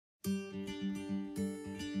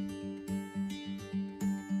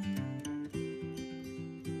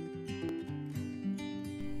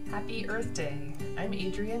Happy Earth Day! I'm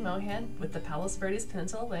Adrienne Mohan with the Palos Verdes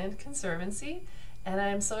Peninsula Land Conservancy, and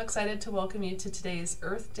I'm so excited to welcome you to today's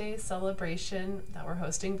Earth Day celebration that we're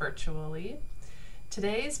hosting virtually.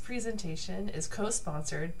 Today's presentation is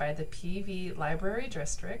co-sponsored by the PV Library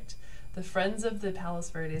District, the Friends of the Palos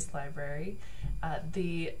Verdes Library,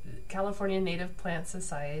 the California Native Plant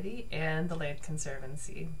Society, and the Land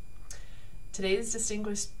Conservancy. Today's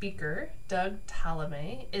distinguished speaker, Doug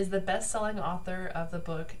Tallamy, is the best-selling author of the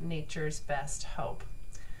book Nature's Best Hope.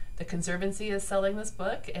 The Conservancy is selling this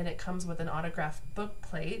book, and it comes with an autographed book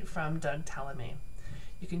plate from Doug Tallamy.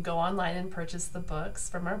 You can go online and purchase the books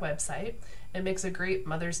from our website. It makes a great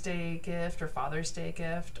Mother's Day gift or Father's Day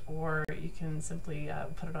gift, or you can simply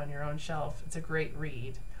put it on your own shelf. It's a great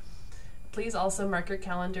read. Please also mark your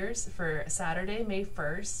calendars for Saturday, May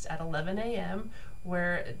 1st at 11 a.m.,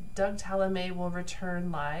 where Doug Tallamy will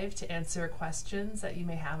return live to answer questions that you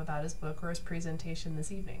may have about his book or his presentation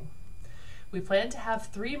this evening. We plan to have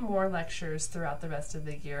 3 more lectures throughout the rest of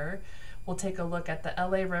the year. We'll take a look at the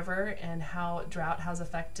LA River and how drought has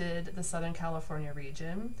affected the Southern California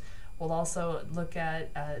region. We'll also look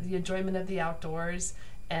at the enjoyment of the outdoors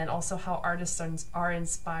and also how artists are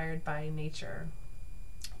inspired by nature.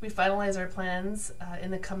 We finalize our plans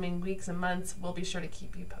in the coming weeks and months. We'll be sure to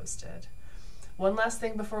keep you posted. One last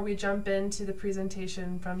thing before we jump into the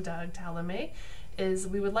presentation from Doug Tallamy is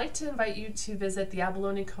we would like to invite you to visit the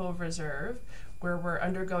Abalone Cove Reserve, where we're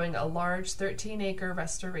undergoing a large 13-acre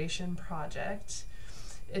restoration project.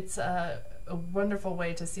 It's a wonderful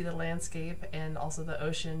way to see the landscape and also the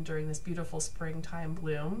ocean during this beautiful springtime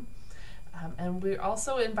bloom. And we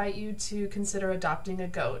also invite you to consider adopting a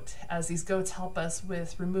goat, as these goats help us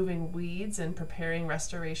with removing weeds and preparing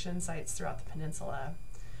restoration sites throughout the peninsula.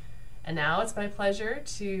 And now it's my pleasure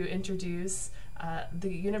to introduce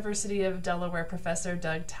the University of Delaware professor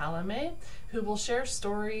Doug Tallamy, who will share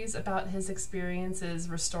stories about his experiences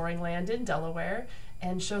restoring land in Delaware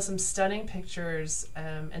and show some stunning pictures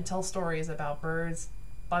and tell stories about birds,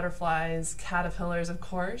 butterflies, caterpillars, of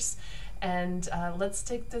course. And let's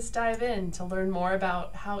take this dive in to learn more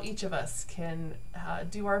about how each of us can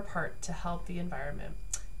do our part to help the environment.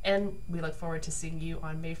 And we look forward to seeing you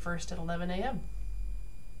on May 1st at 11 a.m.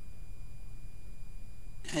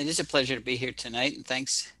 It is a pleasure to be here tonight, and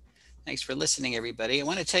thanks for listening, everybody. I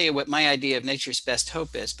want to tell you what my idea of nature's best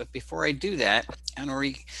hope is, but before I do that, I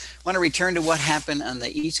want to return to what happened on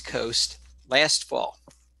the East Coast last fall.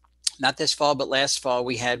 Not this fall, but last fall,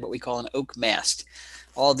 we had what we call an oak mast.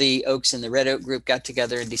 All the oaks in the red oak group got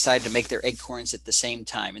together and decided to make their acorns at the same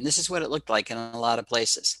time, and this is what it looked like in a lot of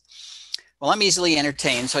places. Well, I'm easily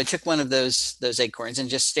entertained, so I took one of those acorns and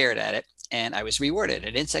just stared at it. And I was rewarded.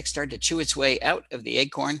 An insect started to chew its way out of the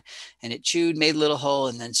acorn, and it chewed, made a little hole,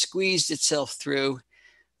 and then squeezed itself through.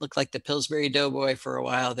 Looked like the Pillsbury Doughboy for a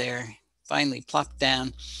while there. Finally plopped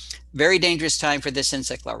down. Very dangerous time for this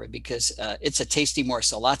insect larva because it's a tasty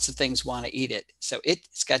morsel. Lots of things want to eat it. So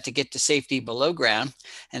it's got to get to safety below ground,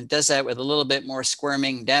 and it does that with a little bit more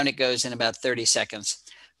squirming. Down it goes in about 30 seconds,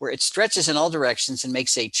 where it stretches in all directions and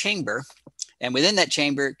makes a chamber. And within that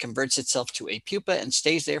chamber, it converts itself to a pupa and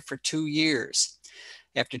stays there for 2 years.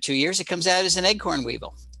 After 2 years, it comes out as an acorn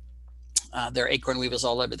weevil. There are acorn weevils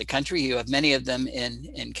all over the country. You have many of them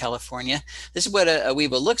in California. This is what a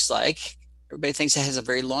weevil looks like. Everybody thinks it has a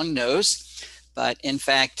very long nose, but in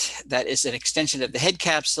fact, that is an extension of the head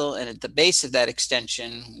capsule, and at the base of that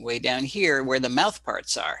extension, way down here, where the mouth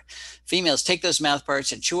parts are. Females take those mouth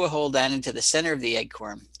parts and chew a hole down into the center of the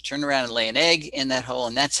acorn, turn around and lay an egg in that hole,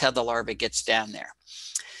 and that's how the larva gets down there.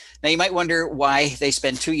 Now, you might wonder why they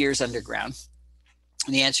spend 2 years underground.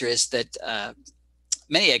 And the answer is that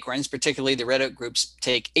many acorns, particularly the red oak groups,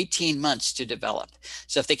 take 18 months to develop.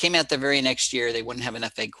 So if they came out the very next year, they wouldn't have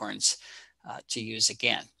enough acorns to use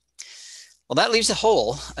again. Well, that leaves a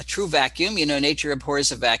hole, a true vacuum. You know, nature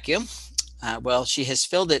abhors a vacuum. Well, she has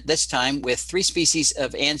filled it this time with 3 species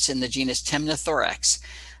of ants in the genus Temnothorax,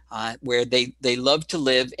 where they love to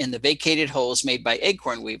live in the vacated holes made by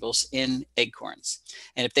acorn weevils in acorns.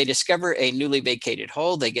 And if they discover a newly vacated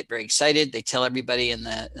hole, they get very excited. They tell everybody in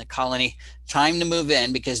the colony, time to move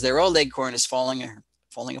in because their old acorn is falling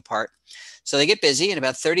apart. So they get busy. In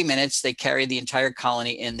about 30 minutes, they carry the entire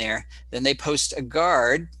colony in there. Then they post a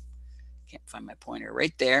guard. Can't find my pointer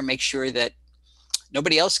right there. Make sure that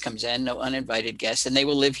nobody else comes in, no uninvited guests, and they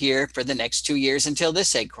will live here for the next 2 years until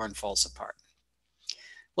this acorn falls apart.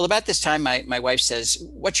 Well, about this time, my wife says,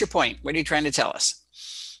 "What's your point? What are you trying to tell us?"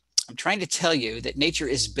 I'm trying to tell you that nature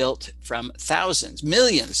is built from thousands,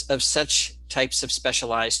 millions of such types of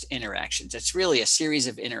specialized interactions. It's really a series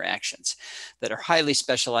of interactions that are highly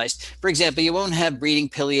specialized. For example, you won't have breeding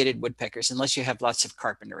pileated woodpeckers unless you have lots of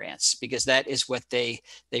carpenter ants, because that is what they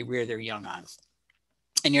rear their young on.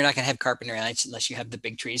 And you're not going to have carpenter ants unless you have the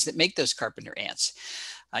big trees that make those carpenter ants.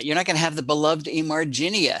 You're not going to have the beloved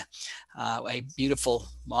Emarginia, a beautiful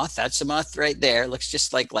moth. That's a moth right there. Looks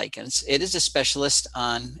just like lichens. It is a specialist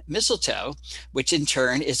on mistletoe, which in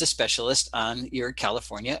turn is a specialist on your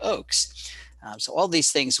California oaks. So all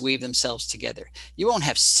these things weave themselves together. You won't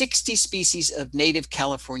have 60 species of native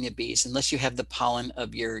California bees unless you have the pollen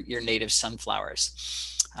of your native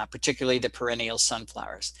sunflowers, particularly the perennial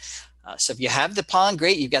sunflowers. So if you have the pollen,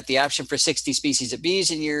 great, you've got the option for 60 species of bees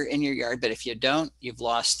in your yard, but if you don't, you've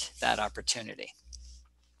lost that opportunity.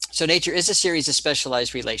 So nature is a series of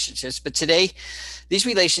specialized relationships, but today, these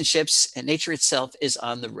relationships and nature itself is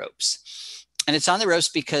on the ropes. And it's on the ropes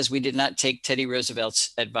because we did not take Teddy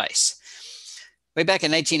Roosevelt's advice. Way back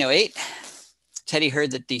in 1908, Teddy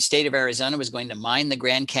heard that the state of Arizona was going to mine the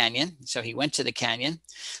Grand Canyon. So he went to the canyon,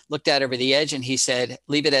 looked out over the edge, and he said,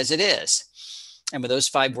 "Leave it as it is." And with those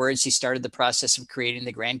 5 words, he started the process of creating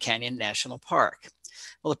the Grand Canyon National Park.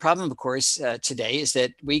 Well, the problem, of course, today is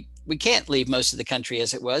that we can't leave most of the country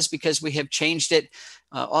as it was because we have changed it.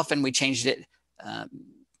 Often we changed it,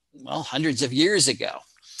 hundreds of years ago.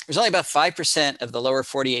 There's only about 5% of the lower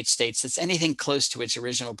 48 states that's anything close to its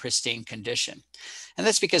original pristine condition. And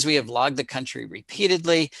that's because we have logged the country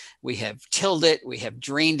repeatedly. We have tilled it. We have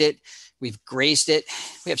drained it. We've grazed it.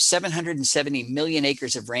 We have 770 million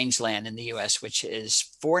acres of rangeland in the US, which is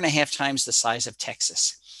 4.5 times the size of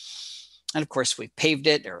Texas. And of course, we've paved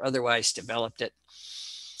it or otherwise developed it.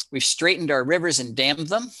 We've straightened our rivers and dammed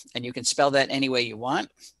them, and you can spell that any way you want.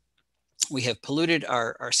 We have polluted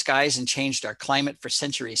our skies and changed our climate for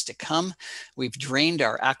centuries to come. We've drained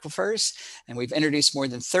our aquifers, and we've introduced more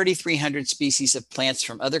than 3,300 species of plants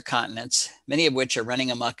from other continents, many of which are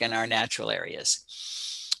running amok in our natural areas.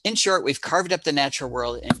 In short, we've carved up the natural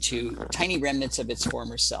world into tiny remnants of its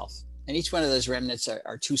former self. And each one of those remnants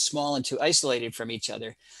are too small and too isolated from each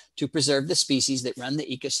other to preserve the species that run the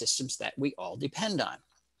ecosystems that we all depend on.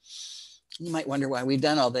 You might wonder why we've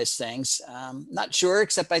done all these things. Not sure,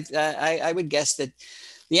 except I would guess that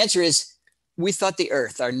the answer is we thought the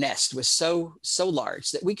earth, our nest, was so large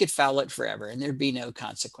that we could foul it forever and there'd be no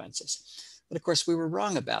consequences. But of course, we were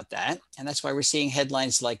wrong about that. And that's why we're seeing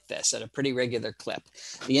headlines like this at a pretty regular clip.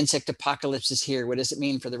 The insect apocalypse is here. What does it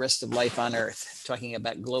mean for the rest of life on Earth? Talking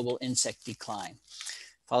about global insect decline.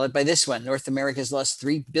 Followed by this one, North America's lost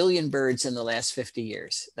 3 billion birds in the last 50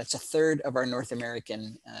 years. That's 1/3 of our North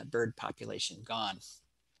American bird population gone.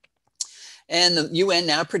 And the UN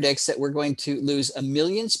now predicts that we're going to lose 1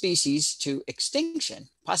 million species to extinction,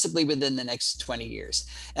 possibly within the next 20 years.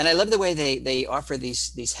 And I love the way they offer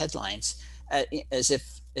these headlines as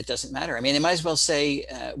if it doesn't matter. I mean, they might as well say,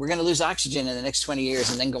 we're going to lose oxygen in the next 20 years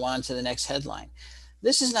and then go on to the next headline.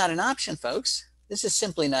 This is not an option, folks. This is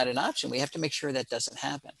simply not an option. We have to make sure that doesn't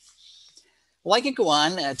happen. Well, I could go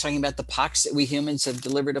on talking about the pox that we humans have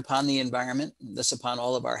delivered upon the environment, thus upon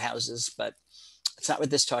all of our houses, but it's not what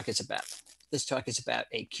this talk is about. This talk is about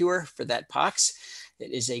a cure for that pox.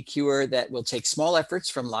 It is a cure that will take small efforts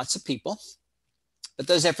from lots of people, but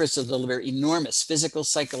those efforts will deliver enormous physical,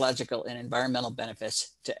 psychological, and environmental benefits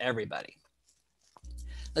to everybody.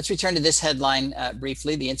 Let's return to this headline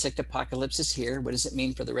briefly. The insect apocalypse is here. What does it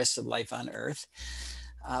mean for the rest of life on Earth?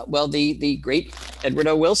 Well, the great Edward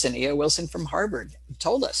O. Wilson, E.O. Wilson from Harvard,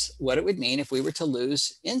 told us what it would mean if we were to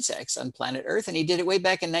lose insects on planet Earth. And he did it way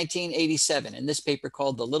back in 1987 in this paper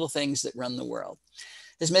called The Little Things That Run the World.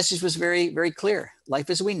 His message was very, very clear. Life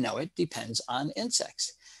as we know it depends on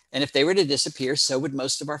insects. And if they were to disappear, so would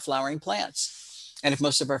most of our flowering plants. And if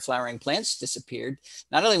most of our flowering plants disappeared,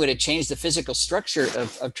 not only would it change the physical structure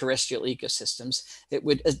of terrestrial ecosystems, it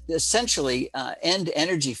would essentially end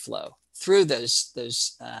energy flow through those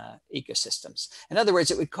ecosystems. In other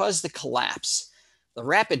words, it would cause the collapse, the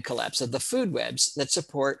rapid collapse of the food webs that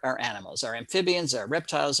support our animals, our amphibians, our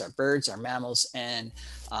reptiles, our birds, our mammals, and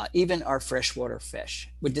even our freshwater fish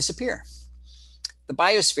would disappear. The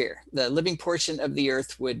biosphere, the living portion of the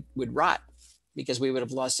earth would rot because we would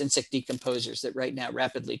have lost insect decomposers that right now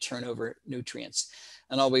rapidly turn over nutrients.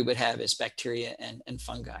 And all we would have is bacteria and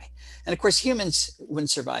fungi. And of course, humans wouldn't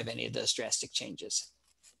survive any of those drastic changes.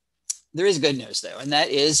 There is good news though, and that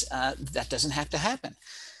is that doesn't have to happen.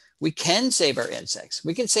 We can save our insects.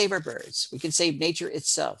 We can save our birds. We can save nature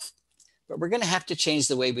itself, but we're gonna have to change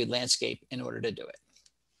the way we landscape in order to do it.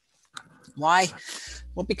 Why?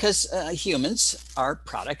 Well, because humans are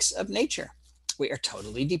products of nature. we are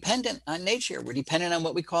totally dependent on nature. We're dependent on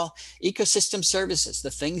what we call ecosystem services,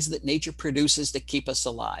 the things that nature produces to keep us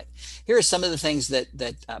alive. Here are some of the things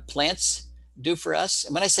that plants do for us.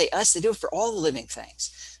 And when I say us, they do it for all the living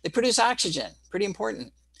things. They produce oxygen, pretty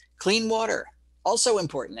important. Clean water, also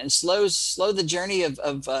important, and slow the journey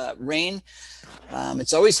of rain.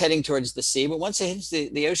 It's always heading towards the sea, but once it hits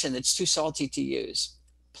the ocean, it's too salty to use.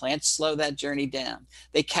 Plants slow that journey down.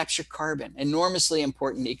 They capture carbon, enormously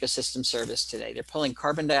important ecosystem service today. They're pulling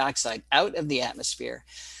carbon dioxide out of the atmosphere,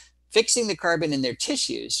 fixing the carbon in their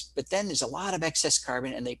tissues, but then there's a lot of excess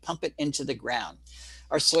carbon and they pump it into the ground.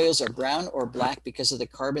 Our soils are brown or black because of the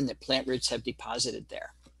carbon that plant roots have deposited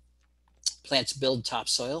there. Plants build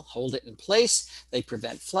topsoil, hold it in place, they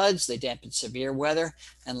prevent floods, they dampen severe weather,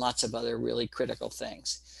 and lots of other really critical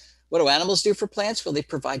things. What do animals do for plants? Well, they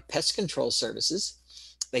provide pest control services.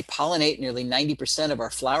 They pollinate nearly 90% of our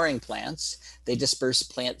flowering plants. They disperse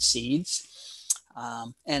plant seeds,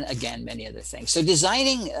 and again, many other things. So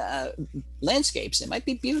designing landscapes, it might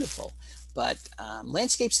be beautiful, but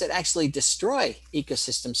landscapes that actually destroy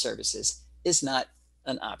ecosystem services is not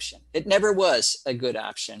an option. It never was a good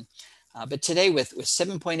option. But today with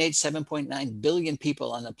 7.8, 7.9 billion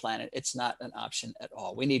people on the planet, it's not an option at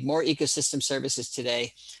all. We need more ecosystem services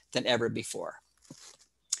today than ever before.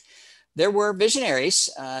 There were visionaries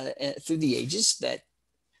through the ages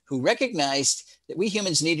who recognized that we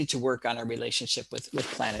humans needed to work on our relationship with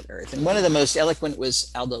planet Earth. And one of the most eloquent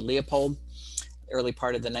was Aldo Leopold, early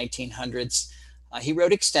part of the 1900s. He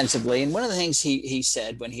wrote extensively, and one of the things he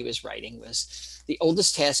said when he was writing was, the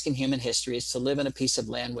oldest task in human history is to live on a piece of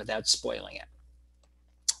land without spoiling it.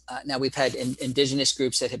 Now, we've had indigenous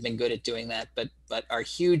groups that have been good at doing that, but our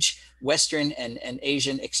huge Western and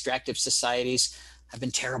Asian extractive societies have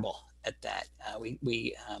been terrible at that.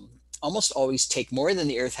 We almost always take more than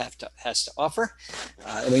the earth has to offer,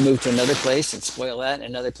 and we move to another place and spoil that in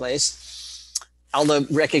another place. Aldo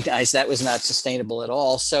recognized that was not sustainable at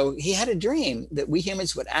all, so he had a dream that we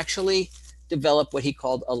humans would actually develop what he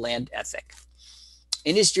called a land ethic.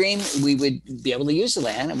 In his dream, we would be able to use the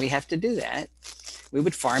land, and we have to do that. We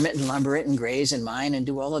would farm it and lumber it and graze and mine and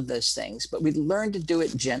do all of those things, but we'd learn to do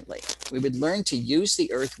it gently. We would learn to use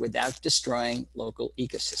the earth without destroying local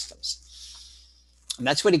ecosystems. And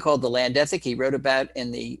that's what he called the land ethic. He wrote about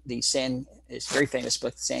in his very famous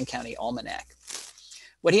book, the Sand County Almanac.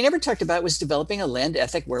 What he never talked about was developing a land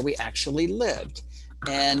ethic where we actually lived.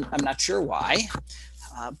 And I'm not sure why,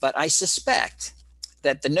 but I suspect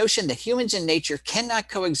that the notion that humans and nature cannot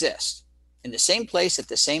coexist in the same place at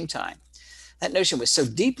the same time, that notion was so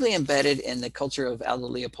deeply embedded in the culture of Aldo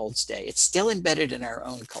Leopold's day, it's still embedded in our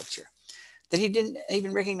own culture, that he didn't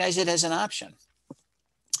even recognize it as an option.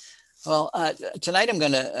 Well, tonight I'm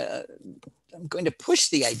going to push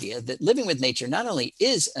the idea that living with nature not only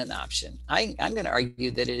is an option, I'm going to argue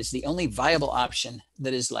that it is the only viable option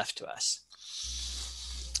that is left to us.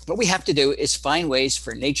 What we have to do is find ways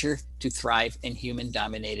for nature to thrive in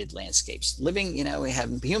human-dominated landscapes. Living, we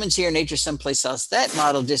have humans here, nature someplace else. That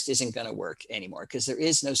model just isn't going to work anymore because there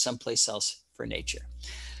is no someplace else for nature.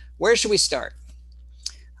 Where should we start?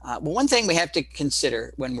 Well, one thing we have to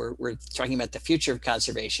consider when we're talking about the future of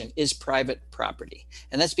conservation is private property.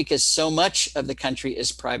 And that's because so much of the country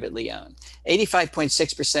is privately owned.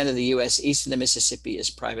 85.6% of the US east of the Mississippi is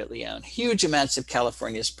privately owned. Huge amounts of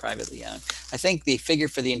California is privately owned. I think the figure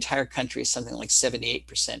for the entire country is something like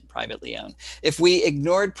 78% privately owned. If we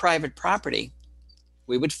ignored private property,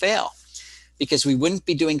 we would fail because we wouldn't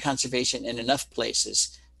be doing conservation in enough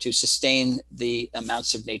places to sustain the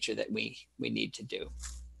amounts of nature that we need to do.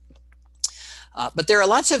 But there are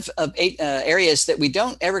lots of areas that we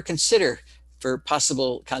don't ever consider for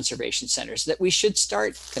possible conservation centers that we should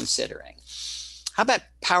start considering. How about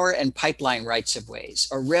power and pipeline rights of ways,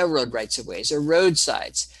 or railroad rights of ways, or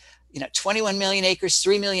roadsides? 21 million acres,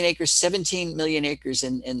 3 million acres, 17 million acres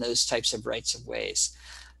in those types of rights of ways.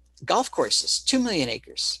 Golf courses, 2 million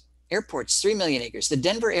acres. Airports, 3 million acres. The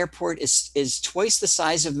Denver airport is twice the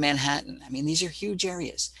size of Manhattan. I mean, these are huge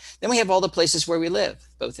areas. Then we have all the places where we live,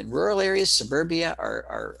 both in rural areas, suburbia,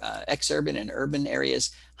 our ex-urban and urban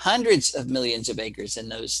areas, hundreds of millions of acres in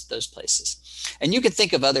those places. And you could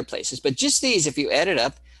think of other places, but just these, if you add it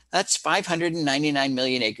up, that's 599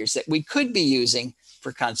 million acres that we could be using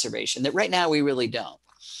for conservation that right now we really don't.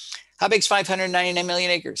 How big is 599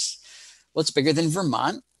 million acres? Well, it's bigger than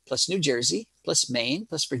Vermont, plus New Jersey, plus Maine,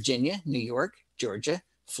 plus Virginia, New York, Georgia,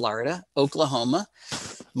 Florida, Oklahoma,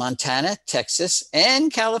 Montana, Texas,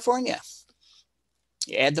 and California.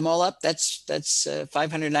 You add them all up, that's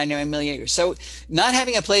 599 million acres. So not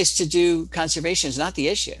having a place to do conservation is not the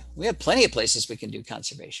issue. We have plenty of places we can do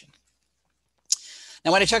conservation.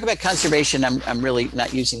 Now, when I talk about conservation, I'm really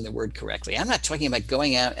not using the word correctly. I'm not talking about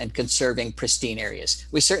going out and conserving pristine areas.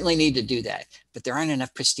 We certainly need to do that, but there aren't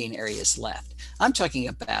enough pristine areas left. I'm talking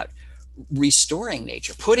about restoring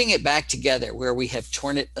nature, putting it back together where we have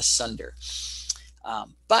torn it asunder.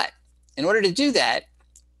 But in order to do that,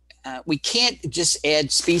 we can't just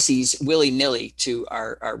add species willy-nilly to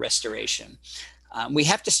our restoration. We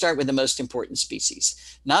have to start with the most important species.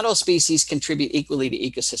 Not all species contribute equally to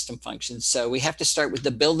ecosystem functions, so we have to start with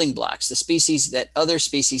the building blocks, the species that other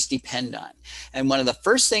species depend on. And one of the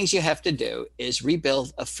first things you have to do is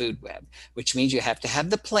rebuild a food web, which means you have to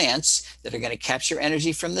have the plants that are going to capture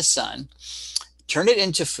energy from the sun, turn it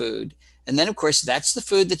into food, and then, of course, that's the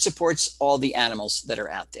food that supports all the animals that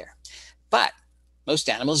are out there. But most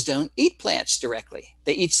animals don't eat plants directly.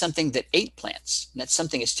 They eat something that ate plants. And that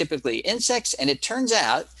something is typically insects. And it turns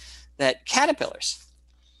out that caterpillars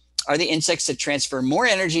are the insects that transfer more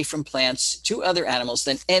energy from plants to other animals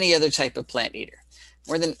than any other type of plant eater,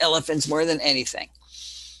 more than elephants, more than anything.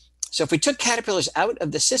 So if we took caterpillars out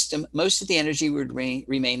of the system, most of the energy would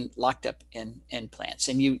remain locked up in plants,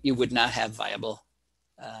 and you would not have viable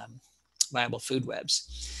food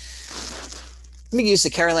webs. Let me use the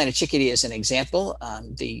Carolina chickadee as an example.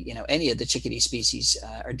 Any of the chickadee species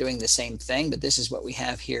are doing the same thing, but this is what we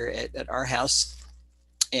have here at our house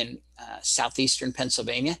in southeastern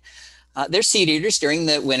Pennsylvania. They're seed eaters during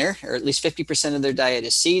the winter, or at least 50% of their diet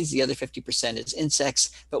is seeds. The other 50% is insects.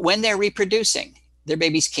 But when they're reproducing, their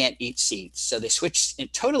babies can't eat seeds. So they switch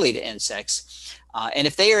totally to insects. And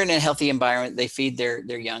if they are in a healthy environment, they feed their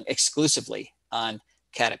young exclusively on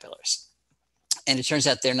caterpillars. And it turns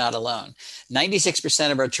out they're not alone.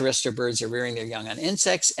 96% of our terrestrial birds are rearing their young on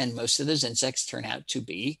insects, and most of those insects turn out to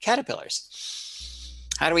be caterpillars.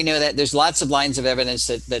 How do we know that? There's lots of lines of evidence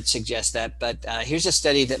that suggest that, but here's a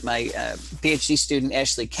study that my PhD student,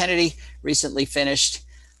 Ashley Kennedy, recently finished.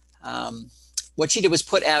 What she did was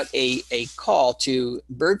put out a call to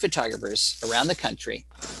bird photographers around the country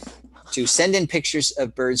to send in pictures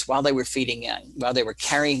of birds while they were feeding young, while they were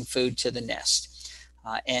carrying food to the nest.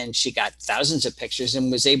 And she got thousands of pictures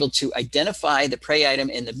and was able to identify the prey item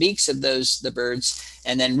in the beaks of the birds,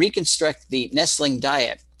 and then reconstruct the nestling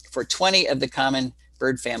diet for 20 of the common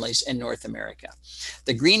bird families in North America.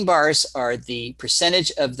 The green bars are the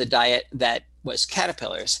percentage of the diet that was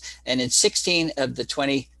caterpillars, and in 16 of the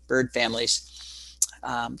 20 bird families,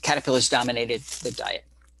 caterpillars dominated the diet.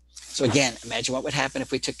 So again, imagine what would happen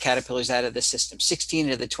if we took caterpillars out of the system.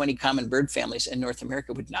 16 of the 20 common bird families in North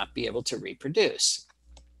America would not be able to reproduce.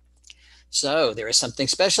 So there is something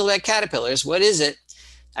special about caterpillars. What is it?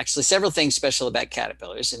 Actually, several things special about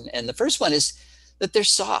caterpillars. And the first one is that they're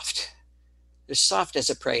soft. They're soft as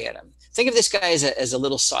a prey item. Think of this guy as a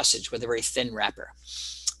little sausage with a very thin wrapper.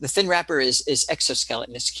 The thin wrapper is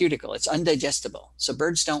exoskeleton, it's cuticle, it's undigestible. So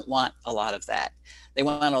birds don't want a lot of that. They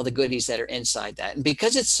want all the goodies that are inside that. And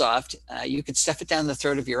because it's soft, you can stuff it down the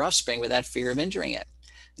throat of your offspring without fear of injuring it.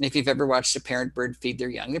 And if you've ever watched a parent bird feed their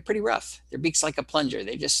young, they're pretty rough. Their beak's like a plunger.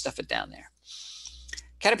 They just stuff it down there.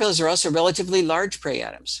 Caterpillars are also relatively large prey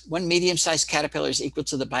items. One medium-sized caterpillar is equal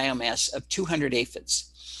to the biomass of 200 aphids.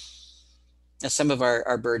 Now, some of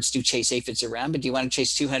our birds do chase aphids around, but do you want to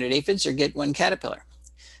chase 200 aphids or get one caterpillar?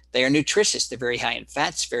 They are nutritious. They're very high in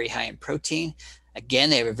fats, very high in protein. Again,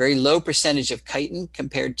 they have a very low percentage of chitin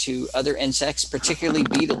compared to other insects, particularly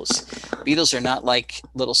beetles. Beetles are not like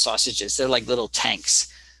little sausages. They're like little tanks.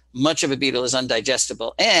 Much of a beetle is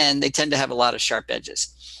undigestible, and they tend to have a lot of sharp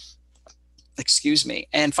edges. Excuse me.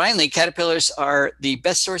 And finally, caterpillars are the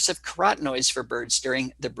best source of carotenoids for birds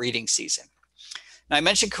during the breeding season. Now, I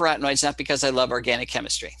mentioned carotenoids not because I love organic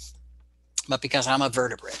chemistry, but because I'm a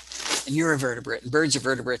vertebrate, and you're a vertebrate, and birds are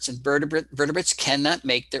vertebrates, and vertebrates cannot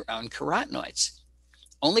make their own carotenoids.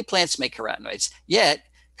 Only plants make carotenoids, yet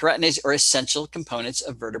carotenoids are essential components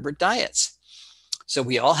of vertebrate diets. So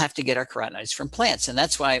we all have to get our carotenoids from plants. And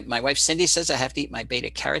that's why my wife Cindy says I have to eat my beta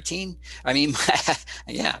carotene. I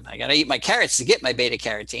got to eat my carrots to get my beta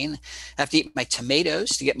carotene. I have to eat my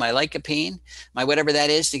tomatoes to get my lycopene, my whatever that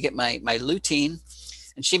is to get my lutein.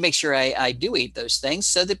 And she makes sure I do eat those things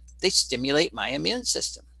so that they stimulate my immune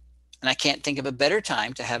system. And I can't think of a better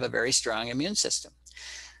time to have a very strong immune system.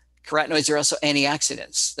 Carotenoids are also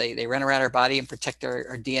antioxidants. They run around our body and protect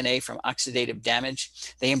our DNA from oxidative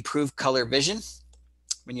damage. They improve color vision.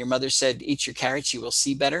 When your mother said, eat your carrots, you will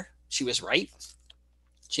see better, she was right.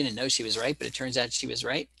 She didn't know she was right, but it turns out she was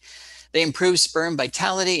right. They improve sperm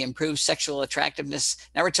vitality, improve sexual attractiveness.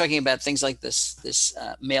 Now we're talking about things like this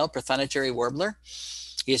male prothonotary warbler.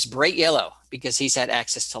 He is bright yellow because he's had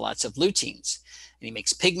access to lots of luteins. And he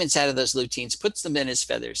makes pigments out of those luteins, puts them in his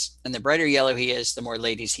feathers. And the brighter yellow he is, the more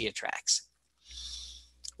ladies he attracts.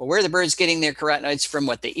 Well, where are the birds getting their carotenoids from?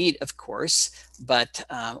 What they eat, of course, but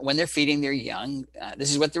when they're feeding their young, this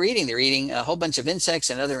is what they're eating. They're eating a whole bunch of insects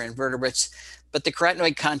and other invertebrates, but the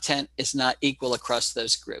carotenoid content is not equal across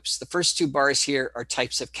those groups. The first two bars here are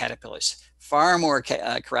types of caterpillars, far more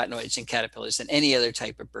carotenoids in caterpillars than any other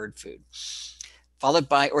type of bird food, followed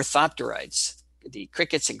by orthopteroids, the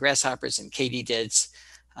crickets and grasshoppers and katydids.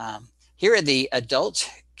 Here are the adult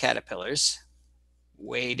caterpillars,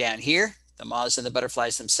 way down here. The moths and the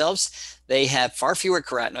butterflies themselves, they have far fewer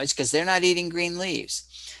carotenoids because they're not eating green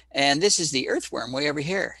leaves. And this is the earthworm way over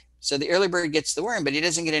here. So the early bird gets the worm, but he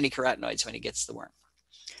doesn't get any carotenoids when he gets the worm.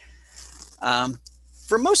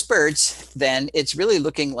 For most birds, then, it's really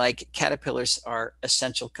looking like caterpillars are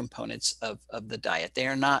essential components of the diet. They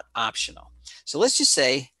are not optional. So let's just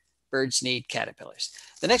say birds need caterpillars.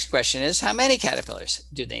 The next question is, how many caterpillars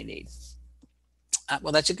do they need?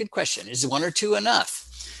 Well, that's a good question. Is one or two enough?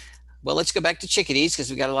 Well, let's go back to chickadees because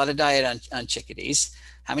we got a lot of diet on chickadees.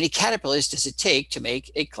 How many caterpillars does it take to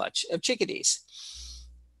make a clutch of chickadees?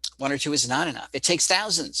 One or two is not enough. It takes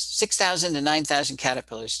thousands, 6,000 to 9,000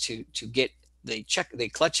 caterpillars to get the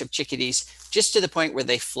clutch of chickadees just to the point where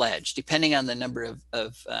they fledge, depending on the number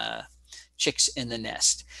of chicks in the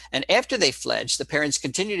nest. And after they fledge, the parents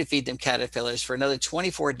continue to feed them caterpillars for another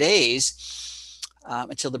 24 days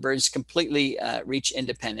until the birds completely reach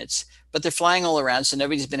independence. But they're flying all around, so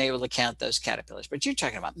nobody's been able to count those caterpillars. But you're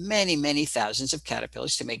talking about many, many thousands of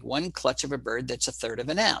caterpillars to make one clutch of a bird that's a third of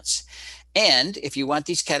an ounce. And if you want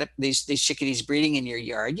these chickadees breeding in your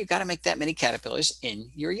yard, you've got to make that many caterpillars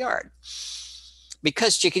in your yard.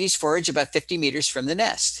 Because chickadees forage about 50 meters from the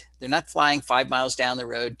nest. They're not flying 5 miles down the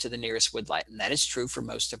road to the nearest woodlot, and that is true for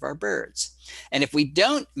most of our birds. And if we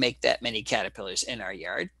don't make that many caterpillars in our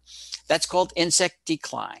yard, that's called insect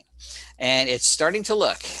decline. And it's starting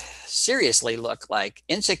to seriously look like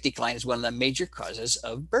insect decline is one of the major causes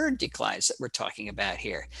of bird declines that we're talking about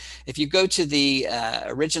here. If you go to the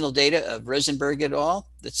original data of Rosenberg et al.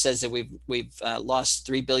 That says that we've lost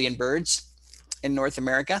 3 billion birds in North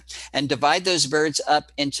America, and divide those birds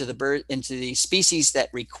up into the species that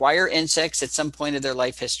require insects at some point of their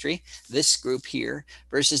life history, this group here,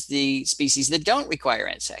 versus the species that don't require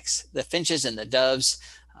insects, the finches and the doves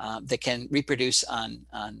that can reproduce on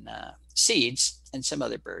seeds, and some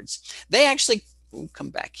other birds. They actually, come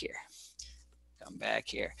back here.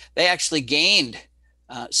 They actually gained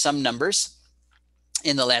some numbers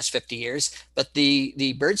in the last 50 years, but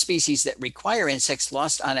the bird species that require insects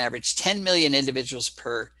lost on average 10 million individuals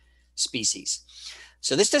per species.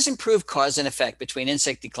 So this doesn't prove cause and effect between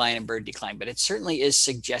insect decline and bird decline, but it certainly is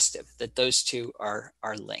suggestive that those two are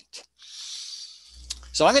linked.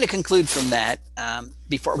 So I'm going to conclude from that,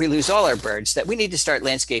 before we lose all our birds, that we need to start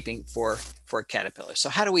landscaping for caterpillars. So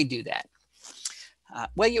how do we do that?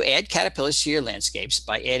 Well, you add caterpillars to your landscapes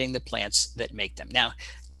by adding the plants that make them. Now,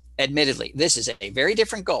 admittedly, this is a very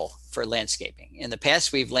different goal for landscaping. In the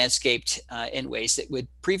past, we've landscaped in ways that would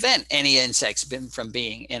prevent any insects from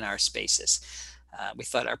being in our spaces. We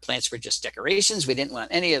thought our plants were just decorations. We didn't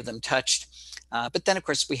want any of them touched. But then, of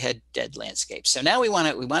course, we had dead landscapes. So now we want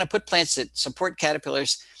to put plants that support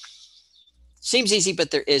caterpillars. Seems easy,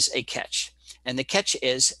 but there is a catch. And the catch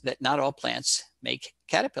is that not all plants make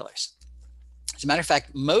caterpillars. As a matter of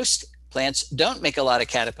fact, most plants don't make a lot of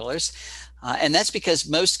caterpillars. And that's because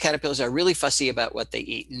most caterpillars are really fussy about what they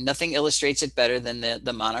eat. Nothing illustrates it better than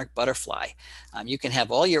the monarch butterfly. You can have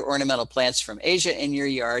all your ornamental plants from Asia in your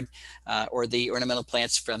yard, or the ornamental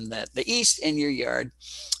plants from the east in your yard.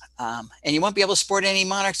 And you won't be able to sport any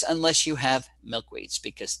monarchs unless you have milkweeds,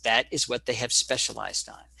 because that is what they have specialized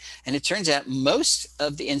on. And it turns out most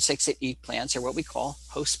of the insects that eat plants are what we call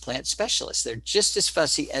host plant specialists. They're just as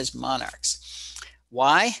fussy as monarchs.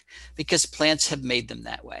 Why? Because plants have made them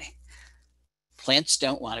that way. Plants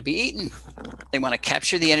don't want to be eaten. They want to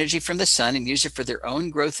capture the energy from the sun and use it for their own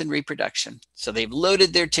growth and reproduction. So they've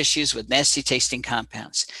loaded their tissues with nasty tasting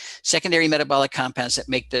compounds, secondary metabolic compounds that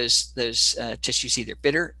make those tissues either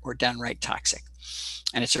bitter or downright toxic.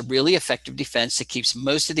 And it's a really effective defense that keeps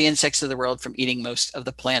most of the insects of the world from eating most of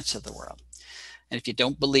the plants of the world. And if you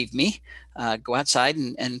don't believe me, go outside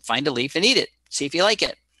and find a leaf and eat it. See if you like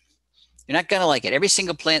it. You're not going to like it. Every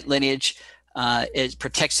single plant lineage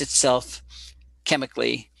protects itself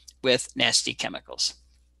chemically with nasty chemicals.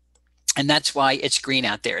 And that's why it's green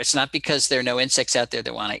out there. It's not because there are no insects out there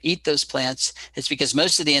that want to eat those plants. It's because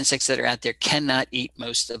most of the insects that are out there cannot eat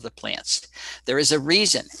most of the plants. There is a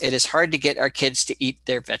reason it is hard to get our kids to eat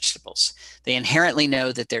their vegetables. They inherently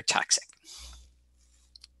know that they're toxic.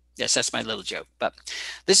 Yes, that's my little joke, but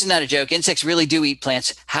this is not a joke. Insects really do eat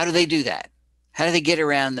plants. How do they do that? How do they get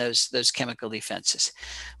around those chemical defenses?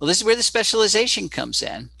 Well, this is where the specialization comes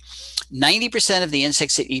in. 90% of the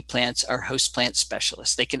insects that eat plants are host plant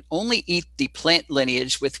specialists. They can only eat the plant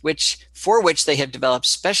lineage for which they have developed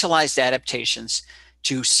specialized adaptations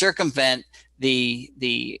to circumvent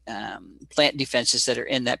the plant defenses that are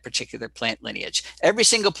in that particular plant lineage. Every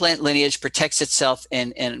single plant lineage protects itself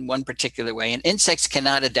in one particular way, and insects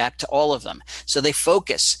cannot adapt to all of them. So they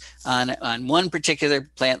focus on one particular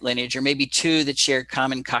plant lineage, or maybe two that share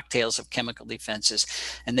common cocktails of chemical defenses,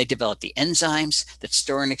 and they develop the enzymes that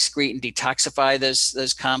store and excrete and detoxify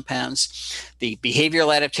those compounds, the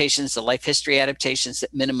behavioral adaptations, the life history adaptations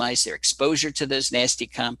that minimize their exposure to those nasty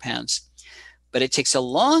compounds. But it takes a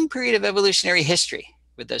long period of evolutionary history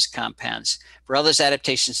with those compounds for all those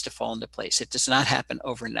adaptations to fall into place. It does not happen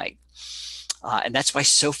overnight. And that's why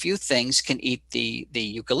so few things can eat the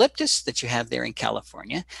eucalyptus that you have there in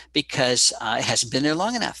California, because it hasn't been there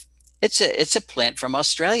long enough. It's a plant from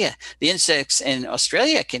Australia. The insects in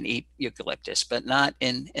Australia can eat eucalyptus, but not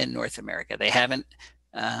in North America. They haven't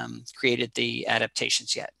created the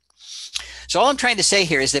adaptations yet. So all I'm trying to say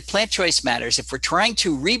here is that plant choice matters. If we're trying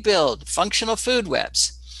to rebuild functional food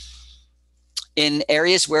webs in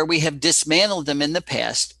areas where we have dismantled them in the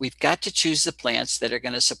past, we've got to choose the plants that are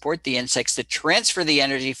going to support the insects that transfer the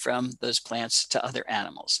energy from those plants to other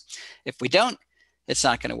animals. If we don't, it's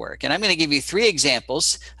not going to work. And I'm going to give you 3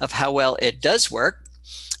 examples of how well it does work,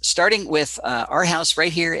 starting with our house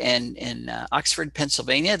right here in Oxford,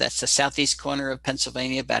 Pennsylvania. That's the southeast corner of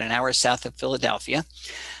Pennsylvania, about an hour south of Philadelphia.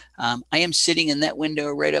 I am sitting in that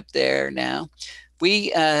window right up there now.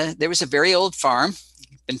 There was a very old farm,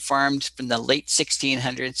 been farmed from the late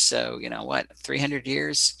 1600s, so 300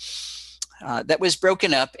 years, that was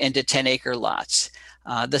broken up into 10-acre lots.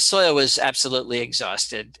 The soil was absolutely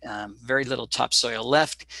exhausted, very little topsoil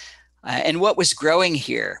left. And what was growing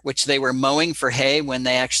here, which they were mowing for hay when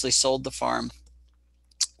they actually sold the farm,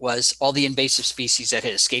 was all the invasive species that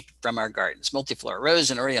had escaped from our gardens: multiflora rose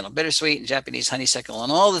and oriental bittersweet and Japanese honeysuckle,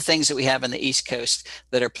 and all the things that we have on the East Coast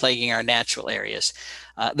that are plaguing our natural areas.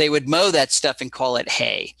 They would mow that stuff and call it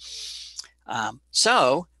hay.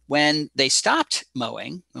 So when they stopped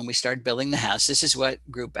mowing, when we started building the house, this is what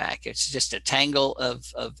grew back. It's just a tangle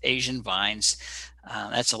of Asian vines.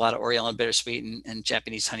 That's a lot of oriental bittersweet and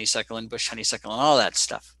Japanese honeysuckle and bush honeysuckle and all that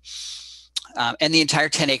stuff. And the entire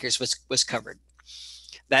 10 acres was covered.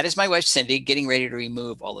 That is my wife, Cindy, getting ready to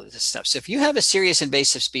remove all of this stuff. So if you have a serious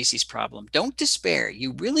invasive species problem, don't despair.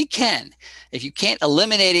 You really can. If you can't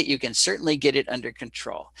eliminate it, you can certainly get it under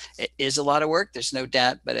control. It is a lot of work, there's no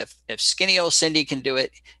doubt, but if skinny old Cindy can do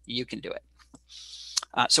it, you can do it.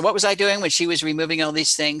 So what was I doing when she was removing all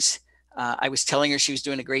these things? I was telling her she was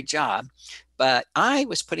doing a great job, but I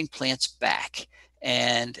was putting plants back.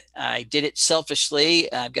 And I did it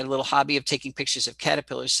selfishly. I've got a little hobby of taking pictures of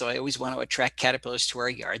caterpillars, so I always want to attract caterpillars to our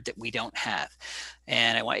yard that we don't have.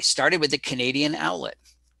 And I started with the Canadian owlet.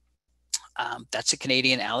 That's a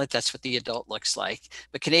Canadian owlet. That's what the adult looks like.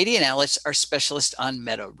 But Canadian owlets are specialists on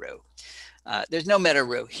meadow rue. There's no meadow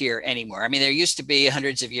rue here anymore. I mean, there used to be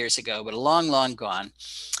hundreds of years ago, but long, long gone.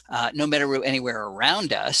 No meadow rue anywhere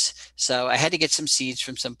around us. So I had to get some seeds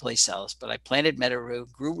from someplace else, but I planted meadow rue,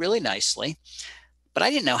 grew really nicely. But I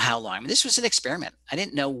didn't know how long. I mean, this was an experiment. I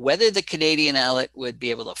didn't know whether the Canadian owlet would be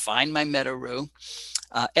able to find my meadow rue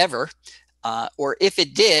ever, or if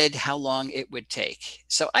it did, how long it would take.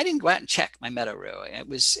 So I didn't go out and check my meadow rue. It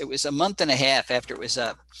was a month and a half after it was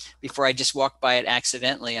up before I just walked by it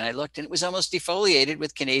accidentally, and I looked, and it was almost defoliated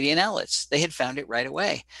with Canadian owlets. They had found it right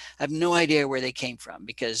away. I have no idea where they came from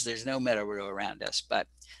because there's no meadow rue around us, but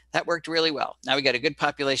that worked really well. Now we got a good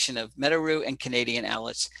population of meadow rue and Canadian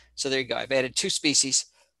owlets. So there you go. I've added 2 species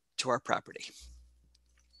to our property.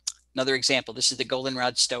 Another example, this is the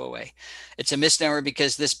goldenrod stowaway. It's a misnomer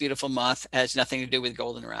because this beautiful moth has nothing to do with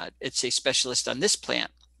goldenrod. It's a specialist on this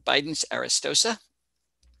plant, Bidens aristosa.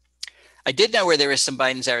 I did know where there is some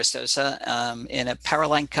Bidens aristosa in a power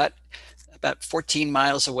line cut about 14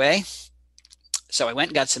 miles away. So I went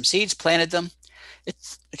and got some seeds, planted them.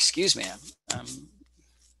 Excuse me, I'm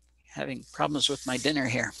having problems with my dinner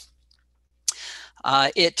here.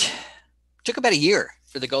 It took about a year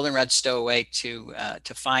for the goldenrod stowaway to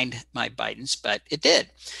find my Bidens, but it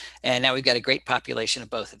did. And now we've got a great population of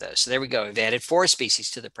both of those. So there we go. We've added 4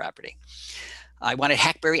 species to the property. I wanted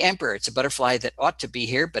hackberry emperor. It's a butterfly that ought to be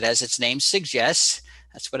here, but as its name suggests,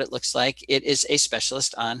 that's what it looks like. It is a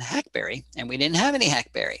specialist on hackberry, and we didn't have any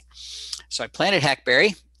hackberry. So I planted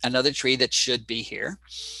hackberry, another tree that should be here.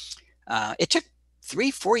 It took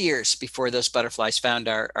 3-4 years before those butterflies found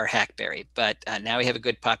our hackberry, but now we have a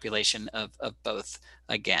good population of both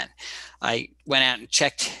again. I went out and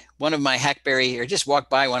checked one of my hackberry, or just walked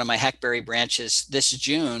by one of my hackberry branches this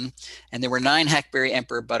June, and there were 9 hackberry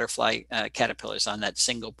emperor butterfly caterpillars on that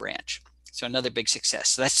single branch. So another big success.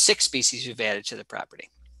 So that's 6 species we've added to the property.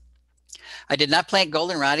 I did not plant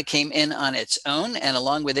goldenrod. It came in on its own, and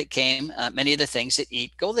along with it came many of the things that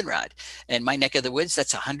eat goldenrod. In my neck of the woods,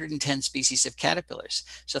 that's 110 species of caterpillars.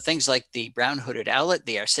 So things like the brown-hooded owlet,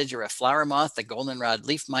 the Arcigera flower moth, the goldenrod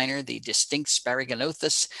leaf miner, the distinct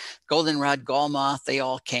Sparaginothus, goldenrod gall moth, they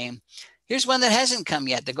all came. Here's one that hasn't come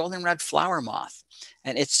yet, the goldenrod flower moth,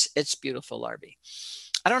 and it's beautiful larvae.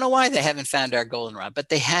 I don't know why they haven't found our goldenrod, but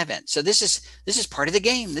they haven't. So this is part of the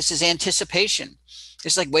game. This is anticipation.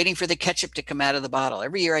 It's like waiting for the ketchup to come out of the bottle.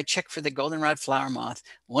 Every year I check for the goldenrod flower moth.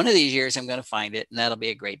 One of these years I'm going to find it, and that'll be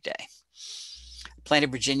a great day.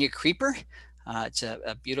 Planted Virginia creeper. It's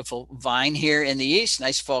a beautiful vine here in the east,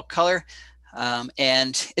 nice fall color.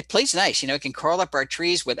 And it plays nice. It can crawl up our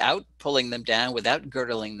trees without pulling them down, without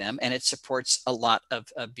girdling them, and it supports a lot of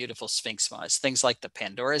beautiful sphinx moths, things like the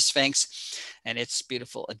Pandora sphinx and its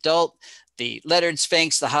beautiful adult, the lettered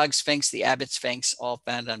sphinx, the hog sphinx, the abbot sphinx, all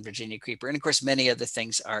found on Virginia creeper, and of course many other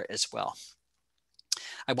things are as well.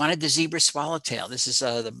 I wanted the zebra swallowtail. This is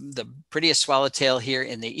the prettiest swallowtail here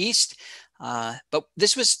in the east. But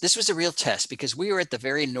this was a real test because we were at the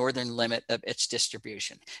very northern limit of its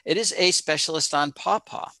distribution. It is a specialist on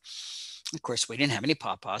pawpaw. Of course, we didn't have any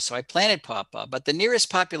pawpaw, so I planted pawpaw, but the nearest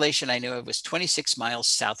population I knew of was 26 miles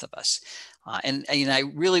south of us. And I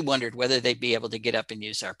really wondered whether they'd be able to get up and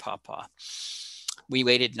use our pawpaw. We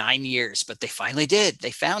waited 9 years, but they finally did.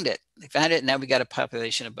 They found it. And now we got a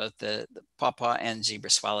population of both the pawpaw and zebra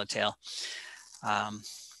swallowtail.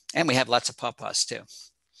 And we have lots of pawpaws too.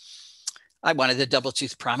 I wanted the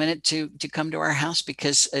double-toothed prominent to come to our house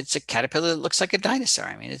because it's a caterpillar that looks like a dinosaur.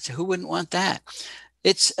 I mean, who wouldn't want that?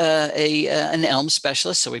 It's an elm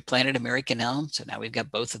specialist, so we planted American elm. So now we've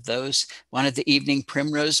got both of those. Wanted the evening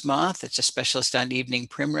primrose moth. It's a specialist on evening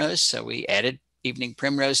primrose, so we added evening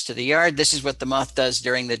primrose to the yard. This is what the moth does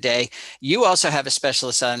during the day. You also have a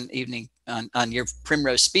specialist on evening on your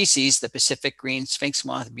primrose species, the Pacific green sphinx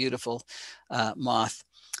moth, beautiful moth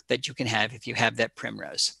that you can have if you have that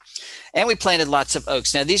primrose. And we planted lots of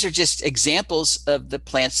oaks. Now, these are just examples of the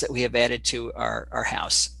plants that we have added to our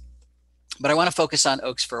house. But I want to focus on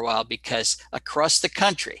oaks for a while because across the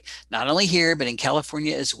country, not only here, but in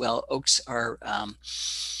California as well, oaks are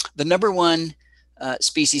the #1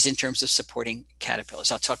 species in terms of supporting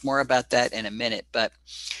caterpillars. I'll talk more about that in a minute, but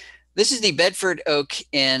this is the Bedford oak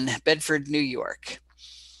in Bedford, New York.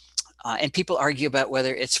 And people argue about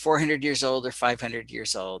whether it's 400 years old or 500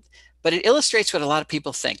 years old. But it illustrates what a lot of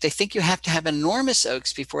people think. They think you have to have enormous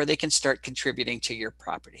oaks before they can start contributing to your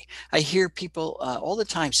property. I hear people all the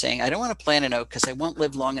time saying, I don't want to plant an oak because I won't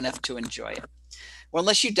live long enough to enjoy it. Well,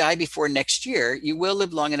 unless you die before next year, you will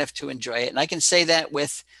live long enough to enjoy it. And I can say that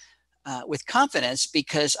with confidence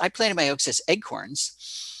because I planted my oaks as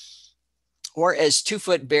acorns or as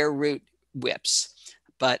 2-foot bare root whips.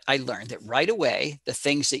 But I learned that right away, the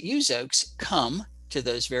things that use oaks come to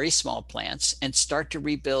those very small plants and start to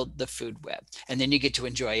rebuild the food web. And then you get to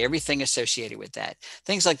enjoy everything associated with that.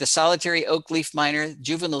 Things like the solitary oak leaf miner,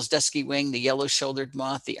 juvenile's dusky wing, the yellow-shouldered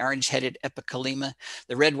moth, the orange-headed epicalema,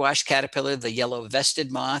 the red-washed caterpillar, the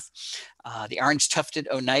yellow-vested moth, the orange-tufted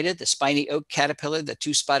oneida, the spiny oak caterpillar, the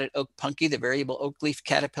two-spotted oak punky, the variable oak leaf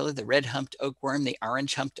caterpillar, the red-humped oakworm, the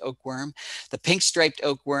orange-humped oakworm, the pink-striped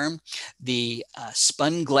oakworm, the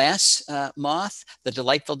spun glass moth, the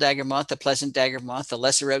delightful dagger moth, the pleasant dagger moth, the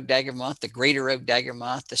lesser oak dagger moth, the greater oak dagger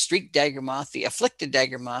moth, the streaked dagger moth, the afflicted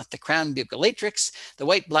dagger moth, the crown bucolatrix, the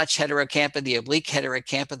white blotch heterocampa, the oblique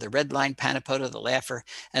heterocampa, the red-lined panapoda, the laugher,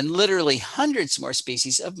 and literally hundreds more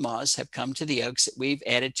species of moths have come to the oaks that we've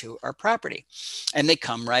added to our property, and they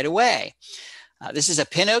come right away. This is a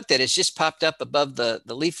pin oak that has just popped up above the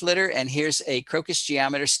leaf litter, and here's a crocus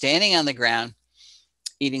geometer standing on the ground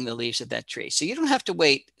eating the leaves of that tree. So you don't have to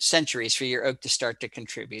wait centuries for your oak to start to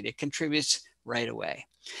contribute. It contributes right away.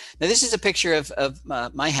 Now, this is a picture of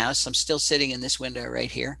my house. I'm still sitting in this window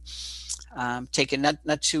right here, taken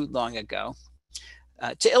not too long ago,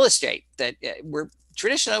 to illustrate that we're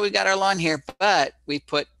traditional. We've got our lawn here, but we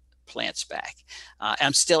put plants back.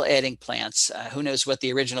 I'm still adding plants. Who knows what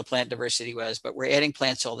the original plant diversity was, but we're adding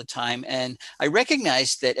plants all the time. And I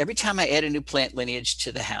recognize that every time I add a new plant lineage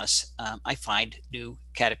to the house, I find new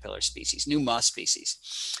caterpillar species, new moth species.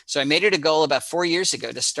 So I made it a goal about 4 years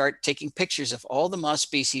ago to start taking pictures of all the moth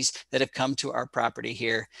species that have come to our property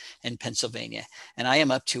here in Pennsylvania. And I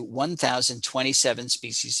am up to 1,027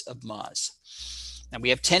 species of moths. Now we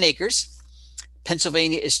have 10 acres.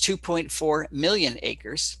 Pennsylvania is 2.4 million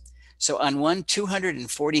acres. So on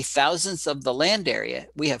 1/240,000th of the land area,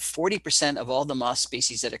 we have 40% of all the moth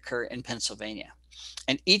species that occur in Pennsylvania.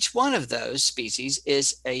 And each one of those species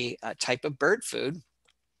is a type of bird food.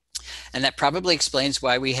 And that probably explains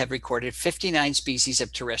why we have recorded 59 species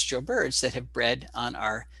of terrestrial birds that have bred on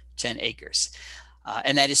our 10 acres.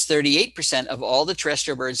 And that is 38% of all the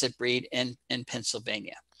terrestrial birds that breed in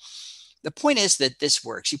Pennsylvania. The point is that this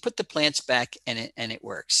works. You put the plants back and it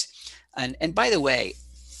works. And by the way,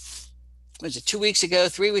 was it 2 weeks ago,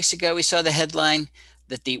 3 weeks ago, we saw the headline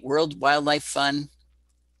that the World Wildlife Fund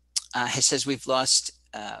says we've lost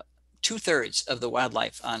 2/3 of the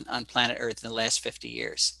wildlife on planet Earth in the last 50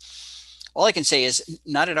 years. All I can say is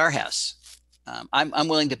not at our house. I'm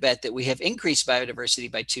willing to bet that we have increased biodiversity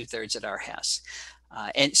by 2/3 at our house.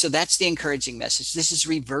 And so that's the encouraging message. This is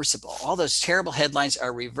reversible. All those terrible headlines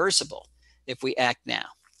are reversible if we act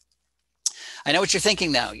now. I know what you're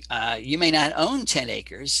thinking now. You may not own 10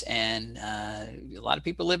 acres, and a lot of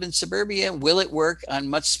people live in suburbia. Will it work on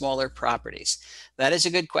much smaller properties? That is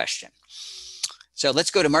a good question. So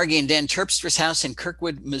let's go to Margie and Dan Terpstra's house in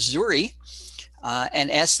Kirkwood, Missouri,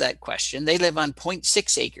 and ask that question. They live on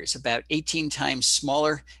 0.6 acres, about 18 times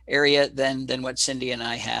smaller area than what Cindy and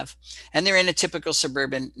I have. And they're in a typical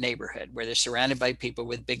suburban neighborhood where they're surrounded by people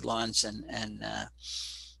with big lawns and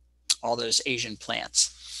all those Asian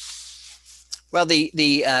plants. Well,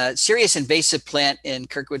 the serious invasive plant in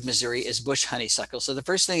Kirkwood, Missouri is bush honeysuckle. So the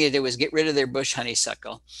first thing they did was get rid of their bush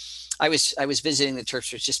honeysuckle. I was visiting the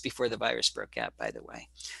Terpstras just before the virus broke out, by the way.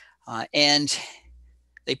 And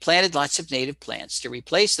they planted lots of native plants to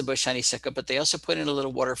replace the bush honeysuckle, but they also put in a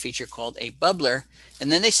little water feature called a bubbler. And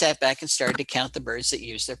then they sat back and started to count the birds that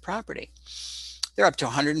use their property. They're up to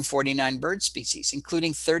 149 bird species,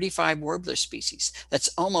 including 35 warbler species. That's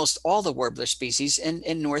almost all the warbler species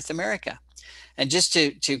in North America. And just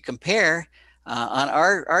to compare, on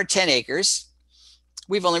our 10 acres,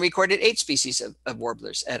 we've only recorded 8 species of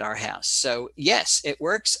warblers at our house. So yes, it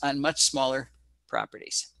works on much smaller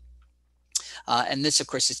properties. And this, of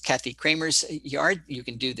course, is Kathy Kramer's yard. You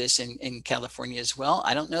can do this in California as well.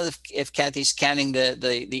 I don't know if Kathy's counting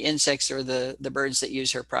the insects or the birds that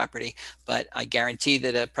use her property, but I guarantee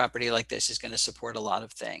that a property like this is going to support a lot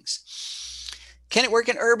of things. Can it work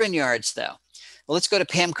in urban yards, though? Well, let's go to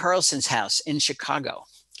Pam Carlson's house in Chicago.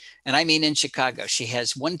 And I mean in Chicago. She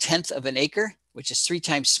has 1/10 of an acre, which is 3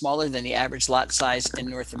 times smaller than the average lot size in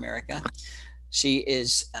North America.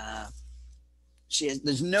 There's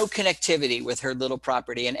no connectivity with her little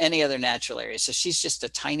property in any other natural area. So she's just a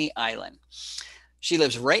tiny island. She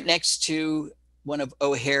lives right next to one of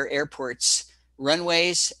O'Hare Airport's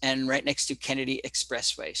runways and right next to Kennedy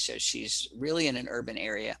Expressway. So she's really in an urban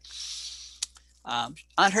area.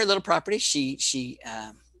 On her little property, she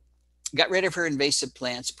got rid of her invasive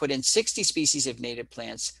plants, put in 60 species of native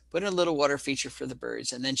plants, put in a little water feature for the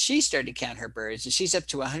birds, and then she started to count her birds, and she's up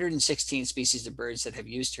to 116 species of birds that have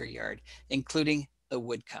used her yard, including a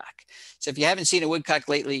woodcock. So if you haven't seen a woodcock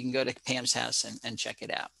lately, you can go to Pam's house and check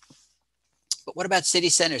it out. But what about city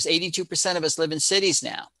centers? 82% of us live in cities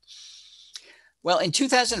now. Well, in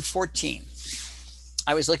 2014,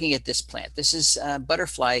 I was looking at this plant. This is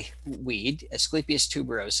butterfly weed, Asclepias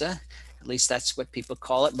tuberosa. At least that's what people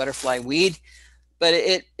call it, butterfly weed. But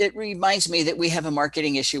it reminds me that we have a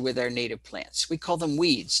marketing issue with our native plants. We call them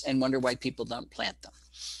weeds and wonder why people don't plant them.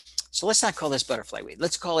 So let's not call this butterfly weed.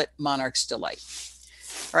 Let's call it Monarch's Delight.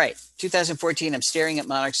 All right, 2014, I'm staring at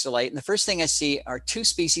Monarch's Delight, and the first thing I see are 2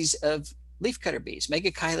 species of leafcutter bees,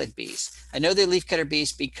 megachilid bees. I know they're leafcutter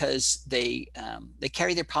bees because they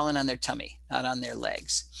carry their pollen on their tummy, not on their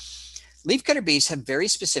legs. Leafcutter bees have very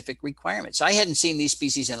specific requirements. I hadn't seen these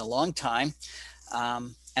species in a long time,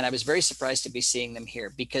 and I was very surprised to be seeing them here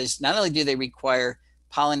because not only do they require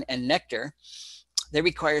pollen and nectar, they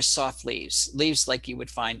require soft leaves like you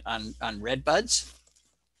would find on red buds,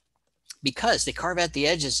 because they carve out the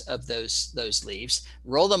edges of those leaves,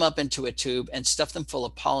 roll them up into a tube and stuff them full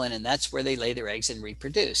of pollen, and that's where they lay their eggs and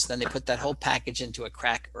reproduce. Then they put that whole package into a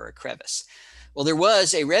crack or a crevice. Well, there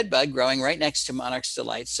was a red bud growing right next to Monarch's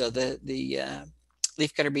Delight, so the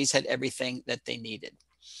leafcutter bees had everything that they needed.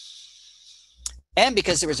 And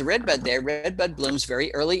because there was a red bud there, red bud blooms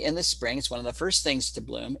very early in the spring. It's one of the first things to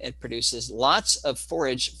bloom. It produces lots of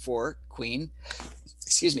forage for queen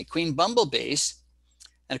bumblebees.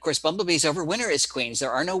 And of course, bumblebees overwinter as queens.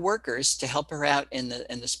 There are no workers to help her out in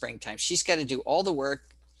the springtime. She's got to do all the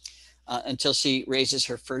work until she raises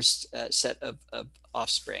her first set of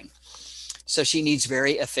offspring. So she needs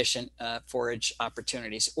very efficient forage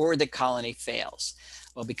opportunities, or the colony fails.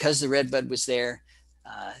 Well, because the red bud was there,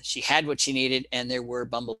 she had what she needed, and there were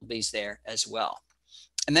bumblebees there as well.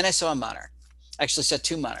 And then I saw a monarch. Actually saw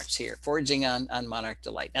two monarchs here, foraging on monarch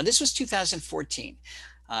delight. Now, this was 2014.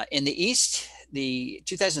 In the East, the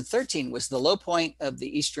 2013 was the low point of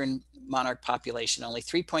the Eastern monarch population. Only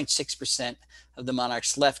 3.6% of the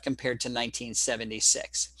monarchs left compared to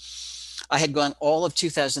 1976. I had gone all of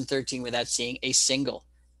 2013 without seeing a single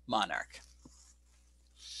monarch.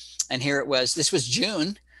 And here it was. This was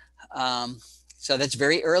June. So that's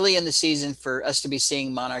very early in the season for us to be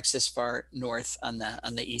seeing monarchs this far north on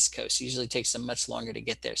the East Coast. It usually takes them much longer to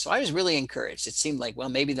get there. So I was really encouraged. It seemed like, well,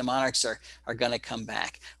 maybe the monarchs are going to come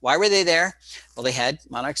back. Why were they there? Well, they had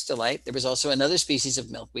monarch's delight. There was also another species of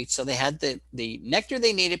milkweed. So they had the nectar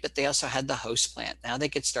they needed, but they also had the host plant. Now they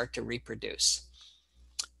could start to reproduce.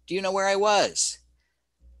 Do you know where I was?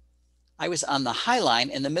 I was on the High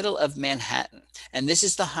Line in the middle of Manhattan. And this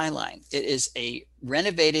is the High Line. It is a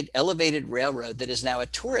renovated, elevated railroad that is now a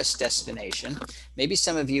tourist destination. Maybe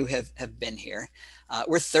some of you have been here.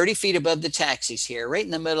 We're 30 feet above the taxis here, right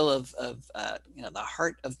in the middle of the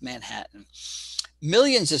heart of Manhattan.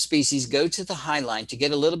 Millions of species go to the High Line to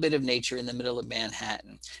get a little bit of nature in the middle of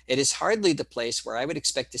Manhattan. It is hardly the place where I would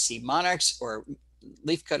expect to see monarchs or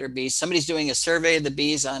leafcutter bees. Somebody's doing a survey of the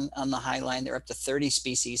bees on the High Line. They're up to 30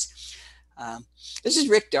 species. This is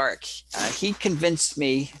Rick Dark. He convinced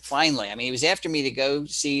me finally. I mean, he was after me to go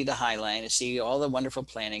see the High Line and see all the wonderful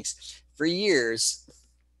plantings for years,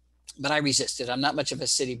 but I resisted. I'm not much of a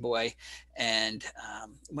city boy. And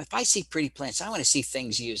if I see pretty plants, I want to see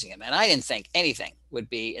things using them. And I didn't think anything would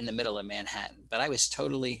be in the middle of Manhattan, but I was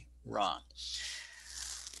totally wrong.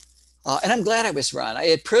 And I'm glad I was wrong.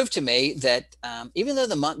 It proved to me that even though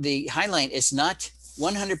the High Line is not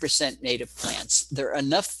 100% native plants, there are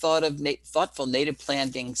enough thoughtful native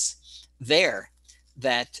plantings there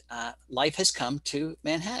that life has come to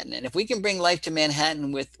Manhattan. And if we can bring life to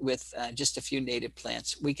Manhattan with just a few native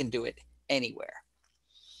plants, we can do it anywhere.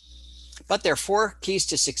 But there are 4 keys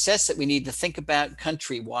to success that we need to think about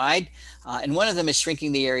countrywide, and one of them is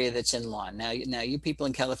shrinking the area that's in lawn. Now you people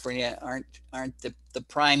in California aren't the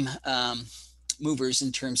prime movers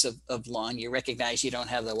in terms of lawn. You recognize you don't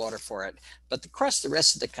have the water for it. But across the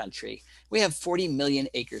rest of the country, we have 40 million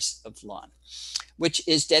acres of lawn, which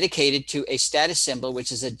is dedicated to a status symbol,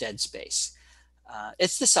 which is a dead space.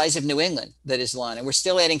 It's the size of New England that is lawn, and we're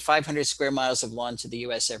still adding 500 square miles of lawn to the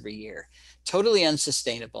US every year. Totally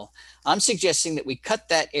unsustainable. I'm suggesting that we cut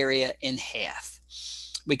that area in half.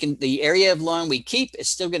 The area of lawn we keep is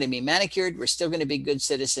still going to be manicured. We're still going to be good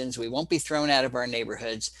citizens. We won't be thrown out of our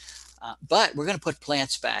neighborhoods. But we're going to put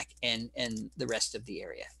plants back in the rest of the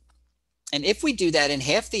area. And if we do that in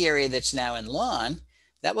half the area that's now in lawn,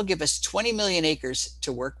 that will give us 20 million acres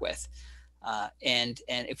to work with. And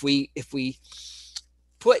if we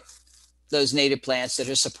put those native plants that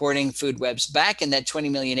are supporting food webs back in that 20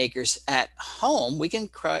 million acres at home, we can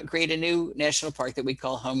create a new national park that we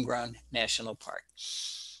call Homegrown National Park.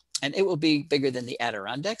 And it will be bigger than the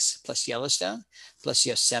Adirondacks, plus Yellowstone, plus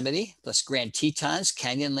Yosemite, plus Grand Tetons,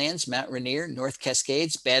 Canyonlands, Mount Rainier, North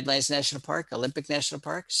Cascades, Badlands National Park, Olympic National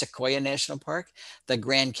Park, Sequoia National Park, the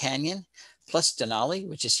Grand Canyon, plus Denali,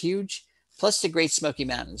 which is huge, plus the Great Smoky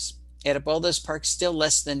Mountains. Add up all those parks, still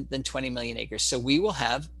less than 20 million acres. So we will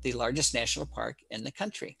have the largest national park in the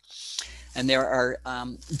country. And there are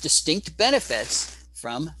distinct benefits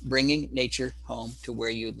from bringing nature home to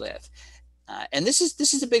where you live. And this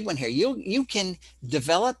is a big one here. You can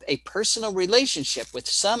develop a personal relationship with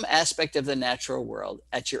some aspect of the natural world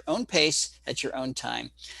at your own pace, at your own time.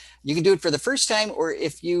 You can do it for the first time, or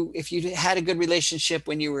if you had a good relationship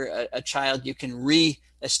when you were a child, you can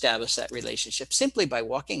re-establish that relationship simply by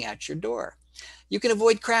walking out your door. You can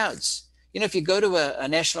avoid crowds. You know, if you go to a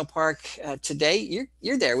national park today,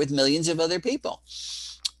 you're there with millions of other people.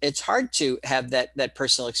 It's hard to have that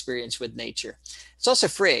personal experience with nature. It's also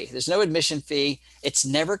free. There's no admission fee. It's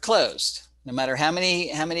never closed. No matter how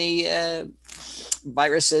many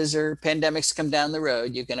viruses or pandemics come down the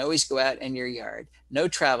road, you can always go out in your yard. No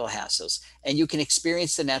travel hassles. And you can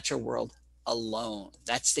experience the natural world alone.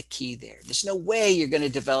 That's the key there. There's no way you're going to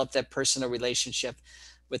develop that personal relationship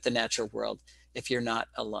with the natural world if you're not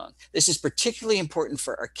alone. This is particularly important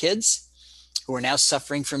for our kids who are now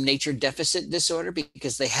suffering from nature deficit disorder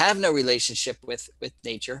because they have no relationship with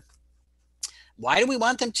nature. Why do we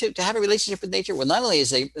want them to have a relationship with nature? Well, not only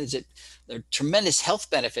is it there are tremendous health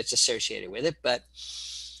benefits associated with it, but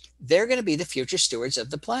they're going to be the future stewards of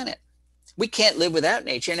the planet. We can't live without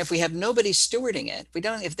nature, and if we have nobody stewarding it,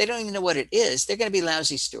 if they don't even know what it is, they're going to be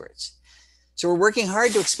lousy stewards. So we're working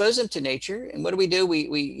hard to expose them to nature. And what do?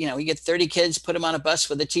 We get 30 kids, put them on a bus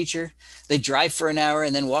with a teacher. They drive for an hour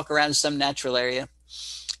and then walk around some natural area.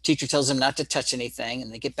 Teacher tells them not to touch anything,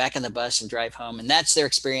 and they get back on the bus and drive home. And that's their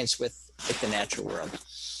experience with like the natural world.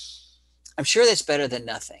 I'm sure that's better than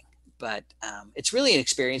nothing, but it's really an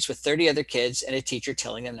experience with 30 other kids and a teacher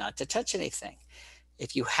telling them not to touch anything.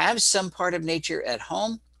 If you have some part of nature at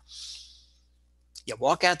home, you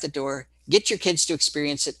walk out the door, get your kids to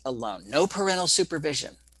experience it alone. No parental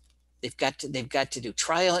supervision. They've got to do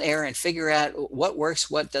trial and error and figure out what works,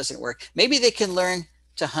 what doesn't work. Maybe they can learn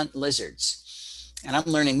to hunt lizards. And I'm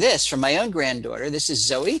learning this from my own granddaughter. This is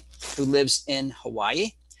Zoe, who lives in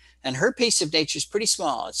Hawaii. And her piece of nature is pretty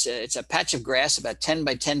small. It's a patch of grass about 10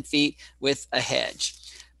 by 10 feet with a hedge.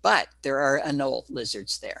 But there are anole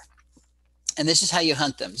lizards there. And this is how you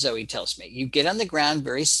hunt them, Zoe tells me. You get on the ground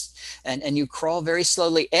and you crawl very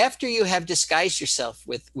slowly after you have disguised yourself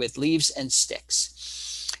with leaves and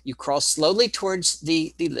sticks. You crawl slowly towards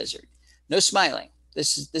the lizard. No smiling.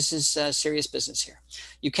 This is serious business here.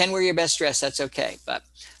 You can wear your best dress, that's okay. But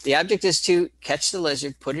the object is to catch the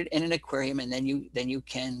lizard, put it in an aquarium, and then you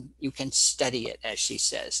can study it, as she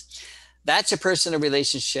says. That's a personal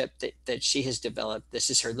relationship that she has developed. This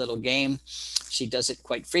is her little game. She does it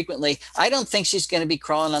quite frequently. I don't think she's going to be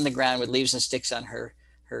crawling on the ground with leaves and sticks on her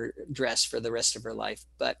dress for the rest of her life,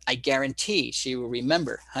 but I guarantee she will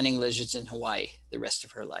remember hunting lizards in Hawaii the rest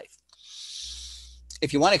of her life.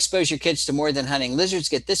 If you want to expose your kids to more than hunting lizards,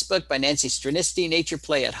 get this book by Nancy Stranisti, Nature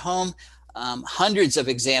Play at Home. Hundreds of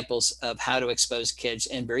examples of how to expose kids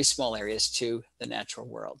in very small areas to the natural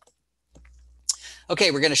world.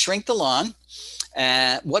 Okay, we're going to shrink the lawn.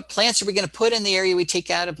 What plants are we going to put in the area we take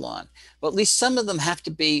out of lawn? Well, at least some of them have to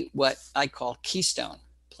be what I call keystone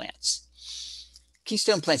plants.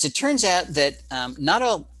 Keystone plants. It turns out that not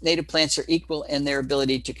all native plants are equal in their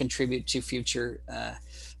ability to contribute to future,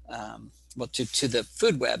 to the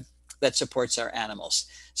food web that supports our animals.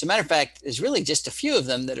 As a matter of fact, there's really just a few of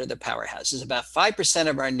them that are the powerhouses. About 5%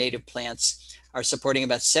 of our native plants are supporting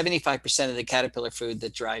about 75% of the caterpillar food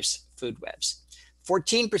that drives food webs.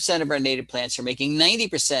 14% of our native plants are making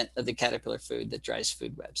 90% of the caterpillar food that drives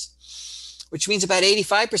food webs, which means about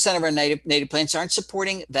 85% of our native plants aren't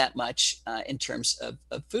supporting that much in terms of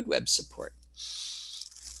food web support.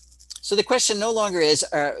 So the question no longer is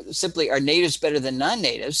simply, are natives better than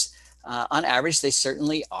non-natives? On average, they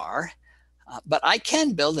certainly are. But I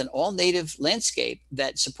can build an all-native landscape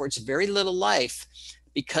that supports very little life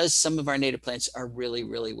because some of our native plants are really,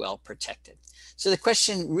 really well protected. So the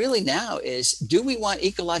question really now is, do we want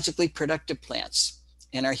ecologically productive plants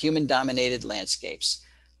in our human-dominated landscapes?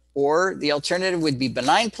 Or the alternative would be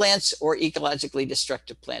benign plants or ecologically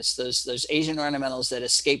destructive plants, those Asian ornamentals that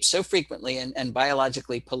escape so frequently and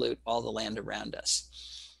biologically pollute all the land around us.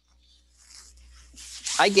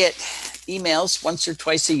 I get emails once or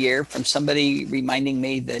twice a year from somebody reminding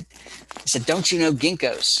me that, I said, don't you know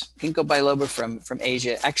ginkgos? Ginkgo biloba from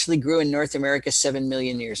Asia actually grew in North America 7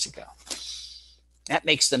 million years ago. That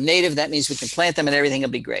makes them native. That means we can plant them and everything will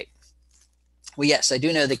be great. Well, yes, I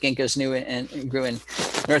do know that ginkgos grew in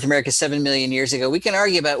North America 7 million years ago. We can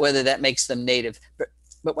argue about whether that makes them native,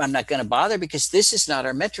 but I'm not going to bother because this is not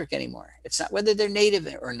our metric anymore. It's not whether they're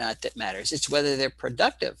native or not that matters. It's whether they're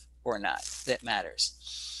productive or not that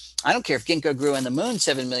matters. I don't care if ginkgo grew on the moon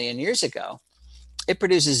 7 million years ago. It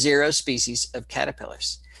produces 0 species of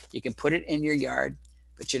caterpillars. You can put it in your yard,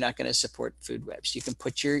 but you're not going to support food webs. You can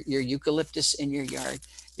put your eucalyptus in your yard.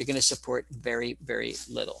 You're going to support very, very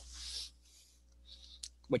little.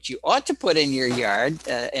 What you ought to put in your yard,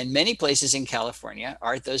 in many places in California,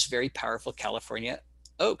 are those very powerful California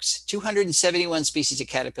oaks. 271 species of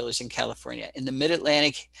caterpillars in California. In the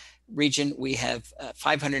Mid-Atlantic region, we have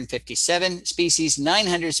 557 species,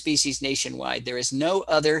 900 species nationwide. There is no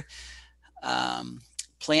other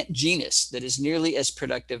plant genus that is nearly as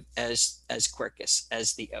productive as Quercus,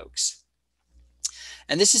 as the oaks.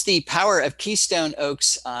 And this is the power of keystone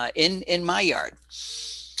oaks in my yard.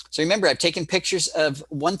 So remember, I've taken pictures of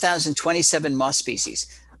 1,027 moss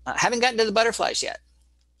species. Haven't gotten to the butterflies yet.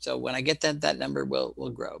 So when I get that number will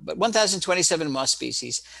grow. But 1,027 moss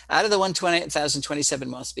species. Out of the 1,027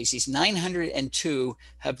 moss species, 902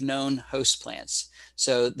 have known host plants.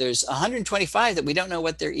 So there's 125 that we don't know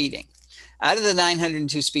what they're eating. Out of the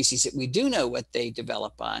 902 species that we do know what they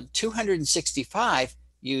develop on, 265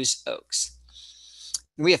 use oaks.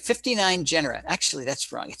 We have 59 genera. Actually,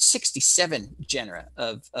 that's wrong. It's 67 genera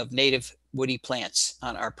of native woody plants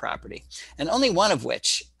on our property, and only one of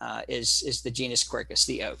which is the genus Quercus,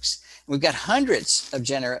 the oaks. And we've got hundreds of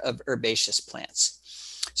genera of herbaceous plants.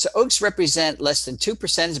 So oaks represent less than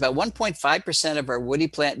 2%, it's about 1.5% of our woody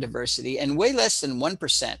plant diversity, and way less than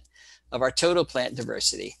 1% of our total plant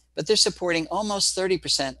diversity. But they're supporting almost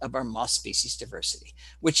 30% of our moss species diversity,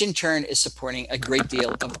 which in turn is supporting a great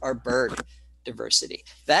deal of our bird diversity.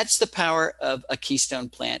 That's the power of a keystone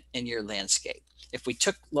plant in your landscape. If we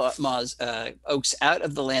took oaks out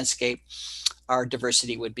of the landscape, our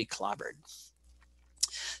diversity would be clobbered.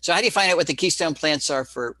 So how do you find out what the keystone plants are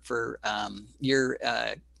for your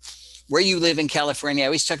where you live in California? I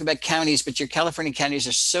always talk about counties, but your California counties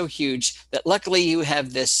are so huge that luckily you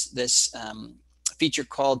have this feature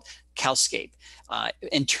called Calscape.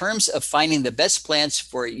 In terms of finding the best plants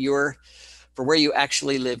for where you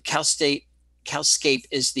actually live, Calscape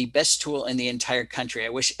is the best tool in the entire country. I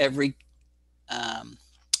wish every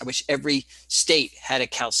state had a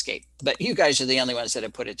Calscape, but you guys are the only ones that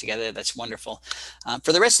have put it together. That's wonderful.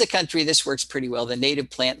 For the rest of the country, this works pretty well. The Native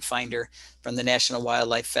Plant Finder from the National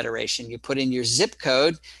Wildlife Federation. You put in your zip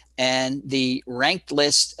code and the ranked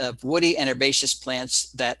list of woody and herbaceous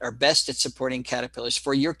plants that are best at supporting caterpillars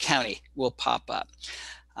for your county will pop up.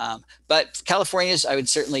 But California's, I would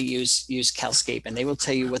certainly use Calscape, and they will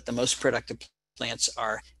tell you what the most productive plants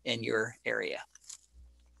are in your area.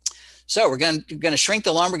 So we're going to shrink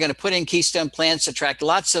the lawn. We're going to put in keystone plants, attract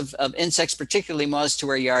lots of insects, particularly moths, to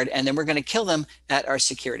our yard, and then we're going to kill them at our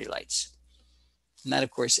security lights. And that,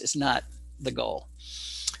 of course, is not the goal.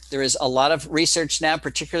 There is a lot of research now,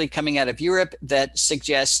 particularly coming out of Europe, that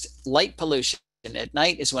suggests light pollution at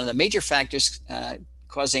night is one of the major factors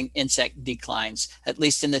causing insect declines, at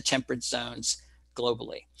least in the temperate zones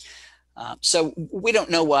globally. So we don't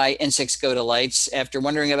know why insects go to lights. After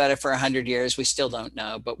wondering about it for 100 years, we still don't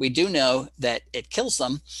know, but we do know that it kills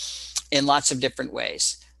them in lots of different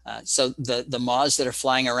ways. So the moths that are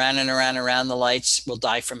flying around and around the lights will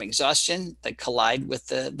die from exhaustion. They collide with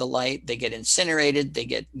the light. They get incinerated. They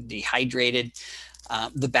get dehydrated.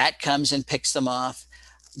 The bat comes and picks them off.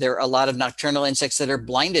 There are a lot of nocturnal insects that are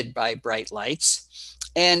blinded by bright lights.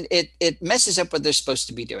 And it messes up what they're supposed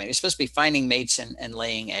to be doing. They're supposed to be finding mates and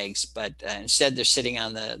laying eggs, but instead they're sitting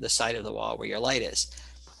on the side of the wall where your light is.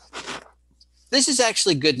 This is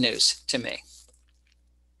actually good news to me.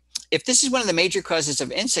 If this is one of the major causes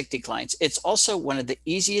of insect declines, it's also one of the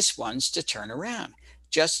easiest ones to turn around.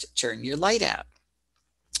 Just turn your light out.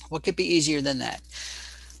 What could be easier than that?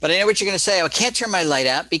 But I know what you're going to say. I can't turn my light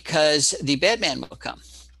out because the bad man will come.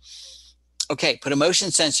 Okay, put a motion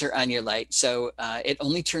sensor on your light so it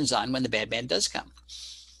only turns on when the bad man does come.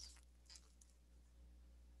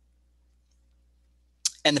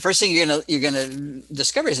 And the first thing you're gonna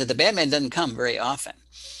discover is that the bad man doesn't come very often.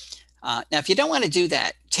 Now, if you don't want to do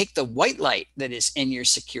that, take the white light that is in your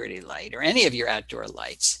security light or any of your outdoor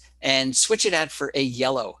lights and switch it out for a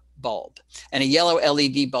yellow bulb. And a yellow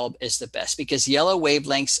LED bulb is the best because yellow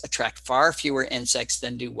wavelengths attract far fewer insects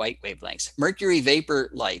than do white wavelengths. Mercury vapor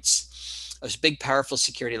lights, those big, powerful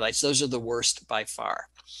security lights, those are the worst by far.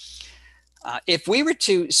 If we were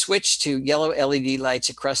to switch to yellow LED lights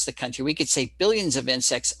across the country, we could save billions of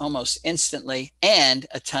insects almost instantly and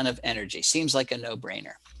a ton of energy. Seems like a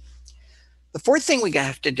no-brainer. The fourth thing we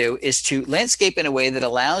have to do is to landscape in a way that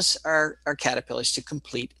allows our caterpillars to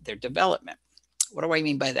complete their development. What do I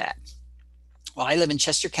mean by that? Well, I live in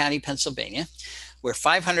Chester County, Pennsylvania, where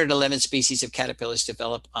 511 species of caterpillars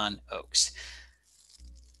develop on oaks.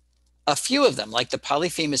 A few of them, like the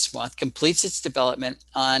polyphemus moth, completes its development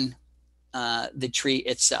on the tree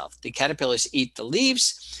itself. The caterpillars eat the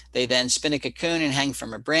leaves, they then spin a cocoon and hang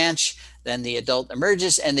from a branch, then the adult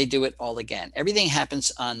emerges and they do it all again. Everything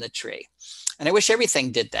happens on the tree. And I wish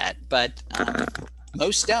everything did that, but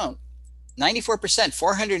most don't. 94%,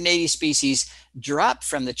 480 species drop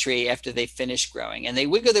from the tree after they finish growing, and they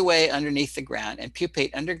wiggle their way underneath the ground and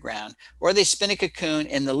pupate underground, or they spin a cocoon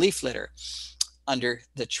in the leaf litter under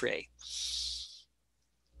the tree.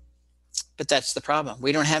 But that's the problem.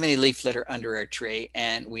 We don't have any leaf litter under our tree,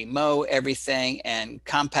 and we mow everything and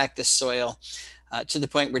compact the soil to the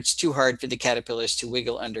point where it's too hard for the caterpillars to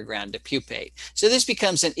wiggle underground to pupate. So this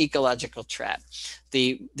becomes an ecological trap.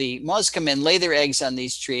 The moths come in, lay their eggs on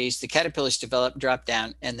these trees, the caterpillars develop, drop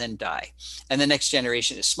down, and then die. And the next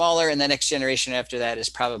generation is smaller, and the next generation after that is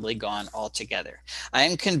probably gone altogether. I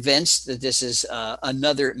am convinced that this is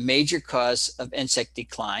another major cause of insect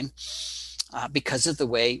decline because of the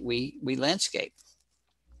way we landscape.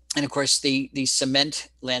 And of course, the cement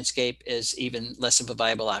landscape is even less of a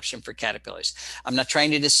viable option for caterpillars. I'm not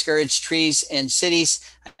trying to discourage trees in cities.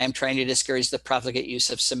 I'm trying to discourage the profligate use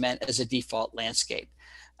of cement as a default landscape.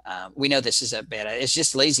 We know this is a bad idea. It's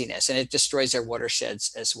just laziness, and it destroys our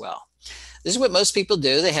watersheds as well. This is what most people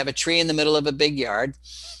do. They have a tree in the middle of a big yard,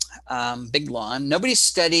 big lawn. Nobody's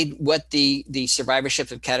studied what the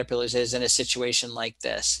survivorship of caterpillars is in a situation like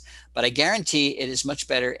this. But I guarantee it is much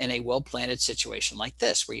better in a well-planted situation like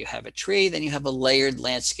this, where you have a tree, then you have a layered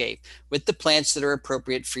landscape with the plants that are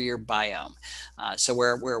appropriate for your biome. So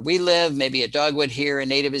where we live, maybe a dogwood here, a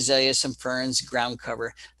native azalea, some ferns, ground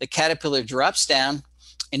cover, the caterpillar drops down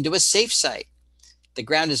into a safe site. The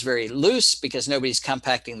ground is very loose because nobody's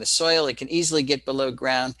compacting the soil. It can easily get below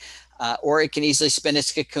ground, or it can easily spin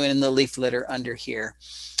its cocoon in the leaf litter under here.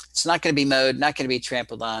 It's not going to be mowed, not going to be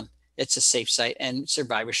trampled on. It's a safe site, and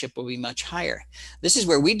survivorship will be much higher. This is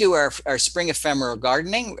where we do our spring ephemeral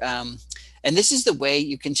gardening. And this is the way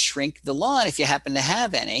you can shrink the lawn if you happen to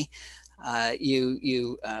have any.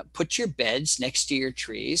 You put your beds next to your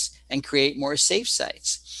trees and create more safe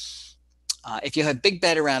sites. If you have a big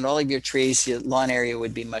bed around all of your trees, your lawn area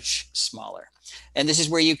would be much smaller. And this is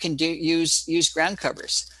where you can use ground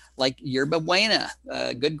covers like yerba buena,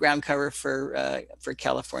 good ground cover for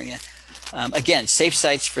California. Again, safe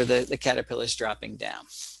sites for the caterpillars dropping down.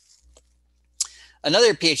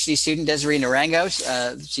 Another PhD student, Desiree Narango,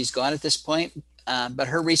 she's gone at this point, but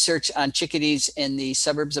her research on chickadees in the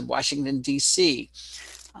suburbs of Washington, D.C.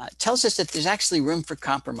 Tells us that there's actually room for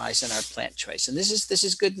compromise in our plant choice. And this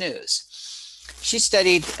is good news. She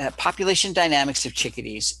studied population dynamics of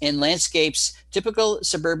chickadees in landscapes, typical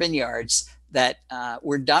suburban yards that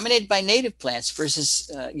were dominated by native plants versus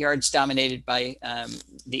yards dominated by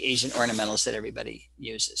the Asian ornamentals that everybody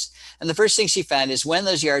uses. And the first thing she found is when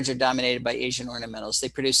those yards are dominated by Asian ornamentals, they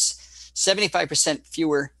produce 75%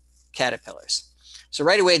 fewer caterpillars. So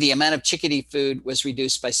right away, the amount of chickadee food was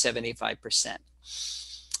reduced by 75%.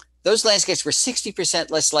 Those landscapes were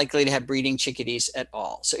 60% less likely to have breeding chickadees at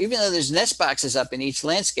all. So even though there's nest boxes up in each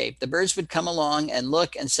landscape, the birds would come along and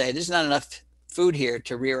look and say, there's not enough food here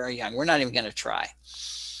to rear our young. We're not even going to try.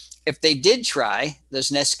 If they did try,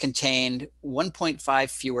 those nests contained 1.5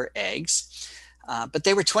 fewer eggs, but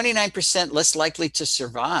they were 29% less likely to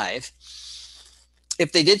survive.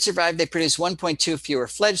 If they did survive, they produced 1.2 fewer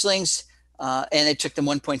fledglings, and it took them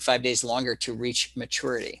 1.5 days longer to reach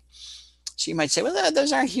maturity. So you might say, well,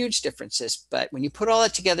 those aren't huge differences. But when you put all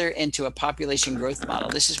that together into a population growth model,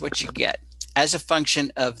 this is what you get as a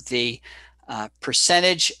function of the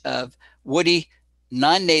percentage of woody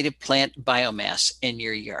non-native plant biomass in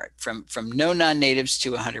your yard, from no non-natives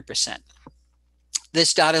to 100%.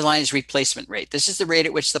 This dotted line is replacement rate. This is the rate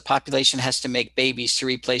at which the population has to make babies to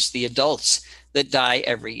replace the adults that die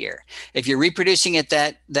every year. If you're reproducing at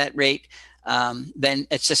that rate, then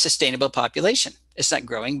it's a sustainable population. It's not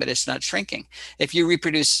growing, but it's not shrinking. If you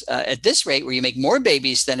reproduce at this rate, where you make more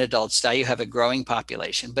babies than adults die, you have a growing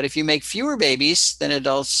population. But if you make fewer babies than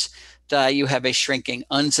adults die, you have a shrinking,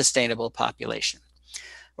 unsustainable population.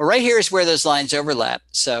 Well, right here is where those lines overlap.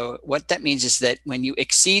 So what that means is that when you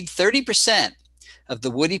exceed 30% of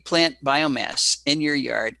the woody plant biomass in your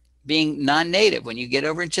yard being non-native, when you get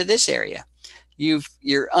over into this area,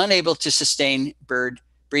 you're unable to sustain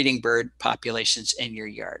breeding bird populations in your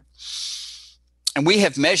yard. And we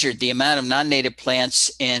have measured the amount of non-native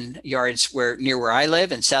plants in yards near where I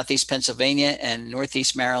live in Southeast Pennsylvania and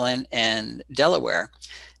Northeast Maryland and Delaware,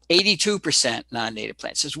 82% non-native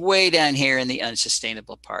plants. It's way down here in the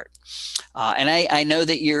unsustainable part. And I know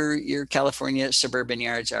that your California suburban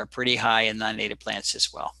yards are pretty high in non-native plants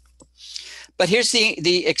as well. But here's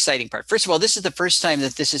the exciting part. First of all, this is the first time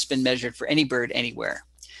that this has been measured for any bird anywhere.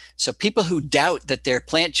 So people who doubt that their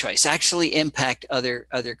plant choice actually impact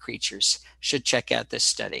other creatures should check out this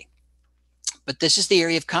study. But this is the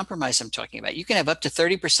area of compromise I'm talking about. You can have up to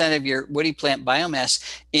 30% of your woody plant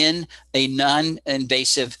biomass in a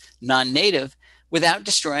non-invasive, non-native without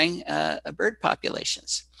destroying bird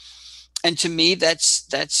populations. And to me,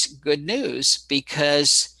 that's good news,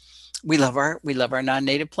 because we love our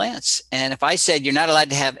non-native plants. And if I said you're not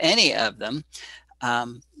allowed to have any of them,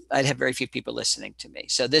 I'd have very few people listening to me.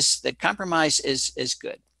 So the compromise is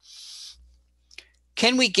good.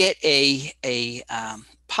 Can we get a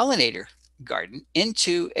pollinator garden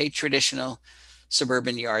into a traditional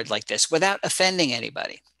suburban yard like this without offending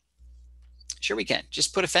anybody? Sure we can.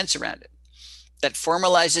 Just put a fence around it. That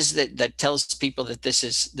formalizes, that tells people that this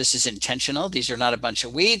is intentional. These are not a bunch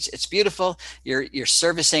of weeds. It's beautiful. You're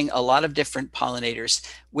servicing a lot of different pollinators,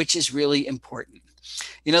 which is really important.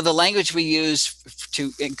 You know, the language we use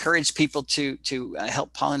to encourage people to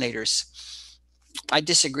help pollinators, I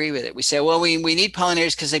disagree with it. We say, well, we need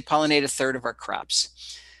pollinators because they pollinate a third of our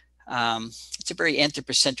crops. It's a very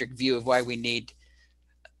anthropocentric view of why we need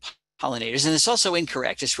pollinators. And it's also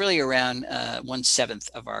incorrect. It's really around 1/7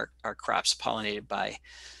 of our crops pollinated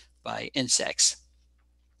by insects.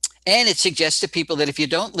 And it suggests to people that if you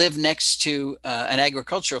don't live next to an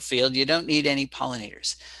agricultural field, you don't need any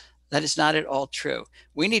pollinators. That is not at all true.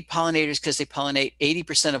 We need pollinators because they pollinate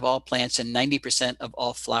 80% of all plants and 90% of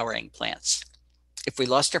all flowering plants. If we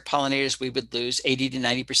lost our pollinators, we would lose 80 to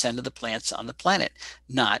 90% of the plants on the planet.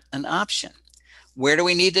 Not an option. Where do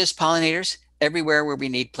we need those pollinators? Everywhere where we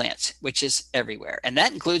need plants, which is everywhere. And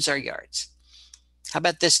that includes our yards. How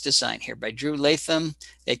about this design here by Drew Latham?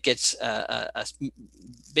 It gets a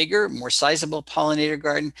bigger, more sizable pollinator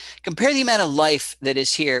garden. Compare the amount of life that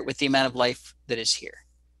is here with the amount of life that is here.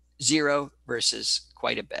 0 versus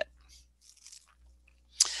quite a bit.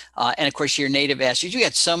 And of course, your native asters. You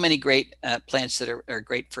got so many great plants that are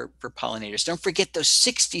great for pollinators. Don't forget those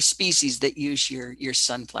 60 species that use your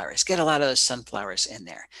sunflowers. Get a lot of those sunflowers in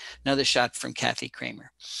there. Another shot from Kathy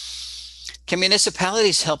Kramer. Can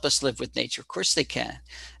municipalities help us live with nature? Of course they can.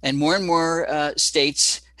 And more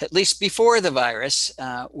states, at least before the virus,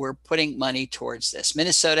 were putting money towards this.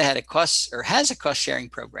 Minnesota had has a cost sharing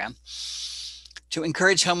program to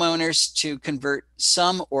encourage homeowners to convert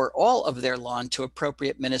some or all of their lawn to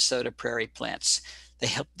appropriate Minnesota prairie plants. They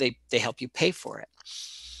help you pay for it.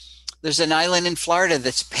 There's an island in Florida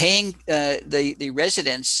that's paying the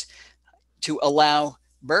residents to allow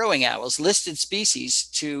burrowing owls, listed species,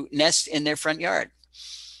 to nest in their front yard,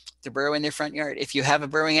 to burrow in their front yard. If you have a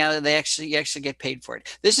burrowing owl, you actually get paid for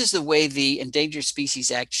it. This is the way the Endangered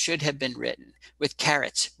Species Act should have been written, with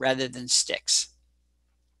carrots rather than sticks.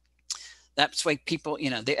 That's why people,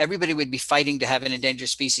 everybody would be fighting to have an endangered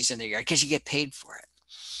species in their yard because you get paid for it.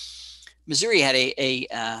 Missouri had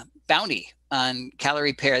a bounty on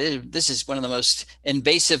calorie pear. This is one of the most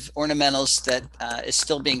invasive ornamentals that is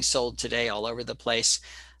still being sold today all over the place.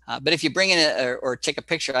 But if you bring in or take a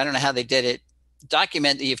picture, I don't know how they did it,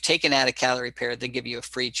 document that you've taken out a calorie pear, they give you a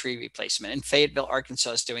free tree replacement. And Fayetteville,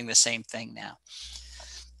 Arkansas is doing the same thing now.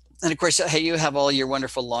 And of course, hey, you have all your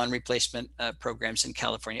wonderful lawn replacement programs in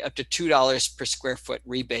California, up to $2 per square foot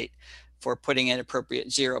rebate for putting in appropriate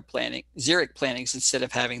xeric plantings instead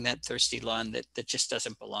of having that thirsty lawn that just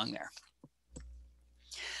doesn't belong there.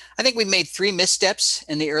 I think we made 3 missteps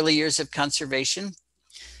in the early years of conservation.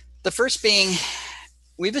 The first being,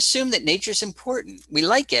 we've assumed that nature's important. We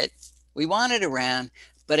like it, we want it around,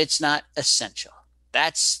 but it's not essential.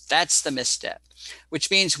 That's the misstep,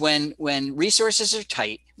 which means when resources are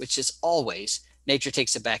tight, which is always, nature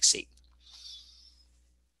takes a back seat.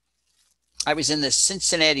 I was in the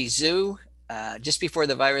Cincinnati Zoo just before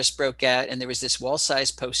the virus broke out, and there was this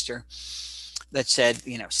wall-sized poster that said,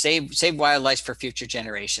 save wildlife for future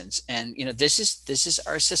generations. And this is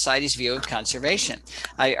our society's view of conservation.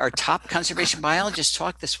 Our top conservation biologists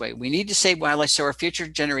talk this way. We need to save wildlife so our future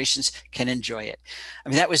generations can enjoy it. I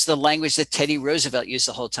mean, that was the language that Teddy Roosevelt used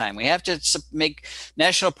the whole time. We have to make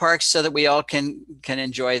national parks so that we all can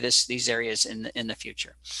enjoy these areas in the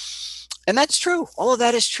future. And that's true. All of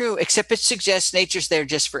that is true, except it suggests nature's there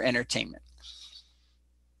just for entertainment.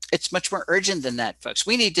 It's much more urgent than that, folks.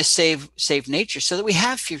 We need to save nature so that we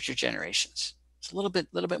have future generations. It's a little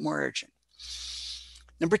bit more urgent.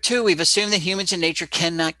 Number 2, we've assumed that humans and nature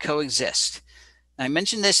cannot coexist. I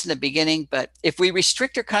mentioned this in the beginning, but if we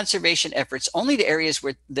restrict our conservation efforts only to areas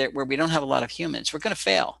where we don't have a lot of humans, we're going to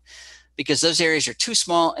fail, because those areas are too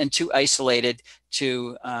small and too isolated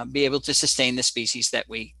to be able to sustain the species that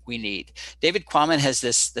we need. David Quammen has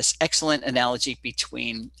this excellent analogy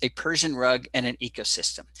between a Persian rug and an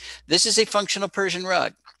ecosystem. This is a functional Persian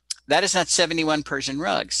rug. That is not 71 Persian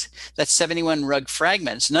rugs. That's 71 rug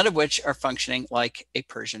fragments, none of which are functioning like a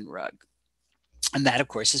Persian rug. And that, of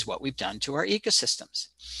course, is what we've done to our ecosystems.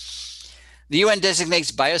 The UN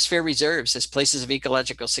designates biosphere reserves as places of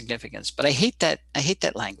ecological significance, but I hate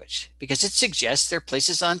that language because it suggests there are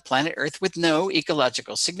places on planet Earth with no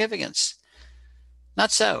ecological significance.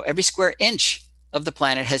 Not so. Every square inch of the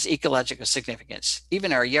planet has ecological significance.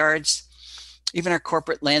 Even our yards, even our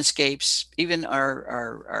corporate landscapes, even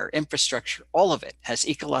our infrastructure, all of it has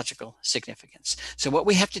ecological significance. So what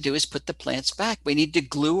we have to do is put the plants back. We need to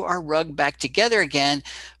glue our rug back together again,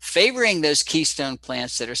 favoring those keystone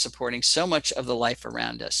plants that are supporting so much of the life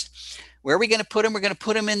around us. Where are we going to put them? We're going to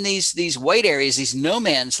put them in these white areas, these no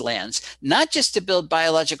man's lands, not just to build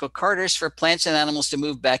biological corridors for plants and animals to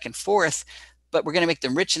move back and forth, but we're going to make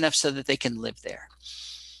them rich enough so that they can live there.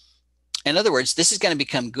 In other words, this is going to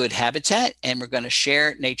become good habitat, and we're going to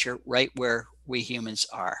share nature right where we humans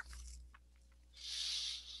are.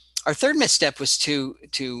 Our third misstep was to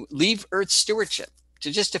leave Earth stewardship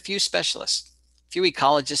to just a few specialists, few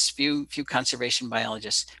ecologists, few conservation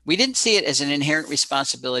biologists. We didn't see it as an inherent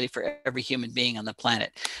responsibility for every human being on the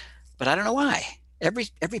planet, but I don't know why.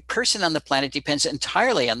 Every person on the planet depends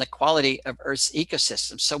entirely on the quality of Earth's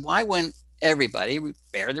ecosystem. So why wouldn't everybody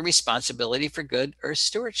bear the responsibility for good Earth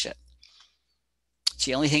stewardship? It's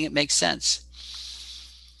the only thing that makes sense.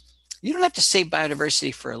 You don't have to save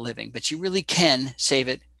biodiversity for a living, but you really can save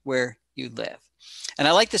it where you live. And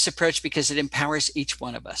I like this approach because it empowers each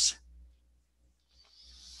one of us.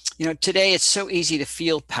 You know, today it's so easy to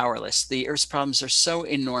feel powerless. The Earth's problems are so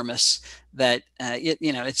enormous that,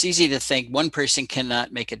 it's easy to think one person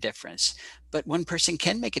cannot make a difference. But one person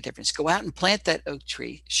can make a difference. Go out and plant that oak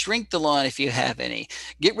tree. Shrink the lawn if you have any.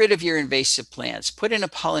 Get rid of your invasive plants. Put in a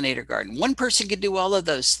pollinator garden. One person can do all of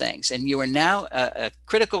those things. And you are now a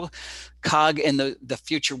critical cog in the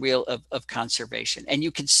future wheel of conservation. And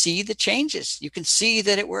you can see the changes. You can see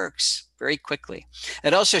that it works very quickly.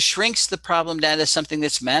 It also shrinks the problem down to something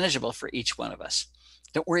that's manageable for each one of us.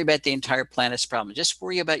 Don't worry about the entire planet's problem. Just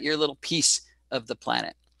worry about your little piece of the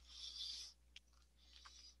planet.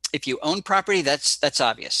 If you own property, that's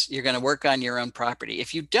obvious. You're going to work on your own property.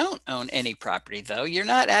 If you don't own any property, though, you're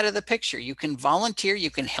not out of the picture. You can volunteer.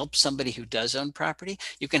 You can help somebody who does own property.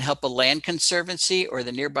 You can help a land conservancy or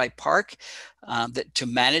the nearby park to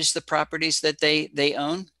manage the properties that they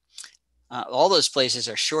own. All those places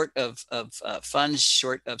are short of funds,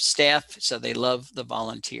 short of staff, so they love the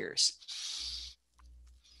volunteers.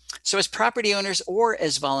 So as property owners or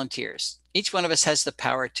as volunteers, each one of us has the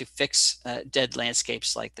power to fix dead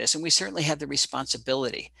landscapes like this, and we certainly have the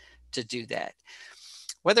responsibility to do that.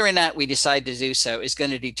 Whether or not we decide to do so is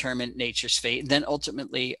going to determine nature's fate, and then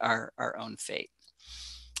ultimately our own fate.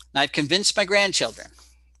 Now, I've convinced my grandchildren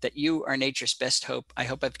that you are nature's best hope. I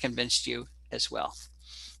hope I've convinced you as well.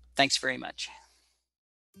 Thanks very much.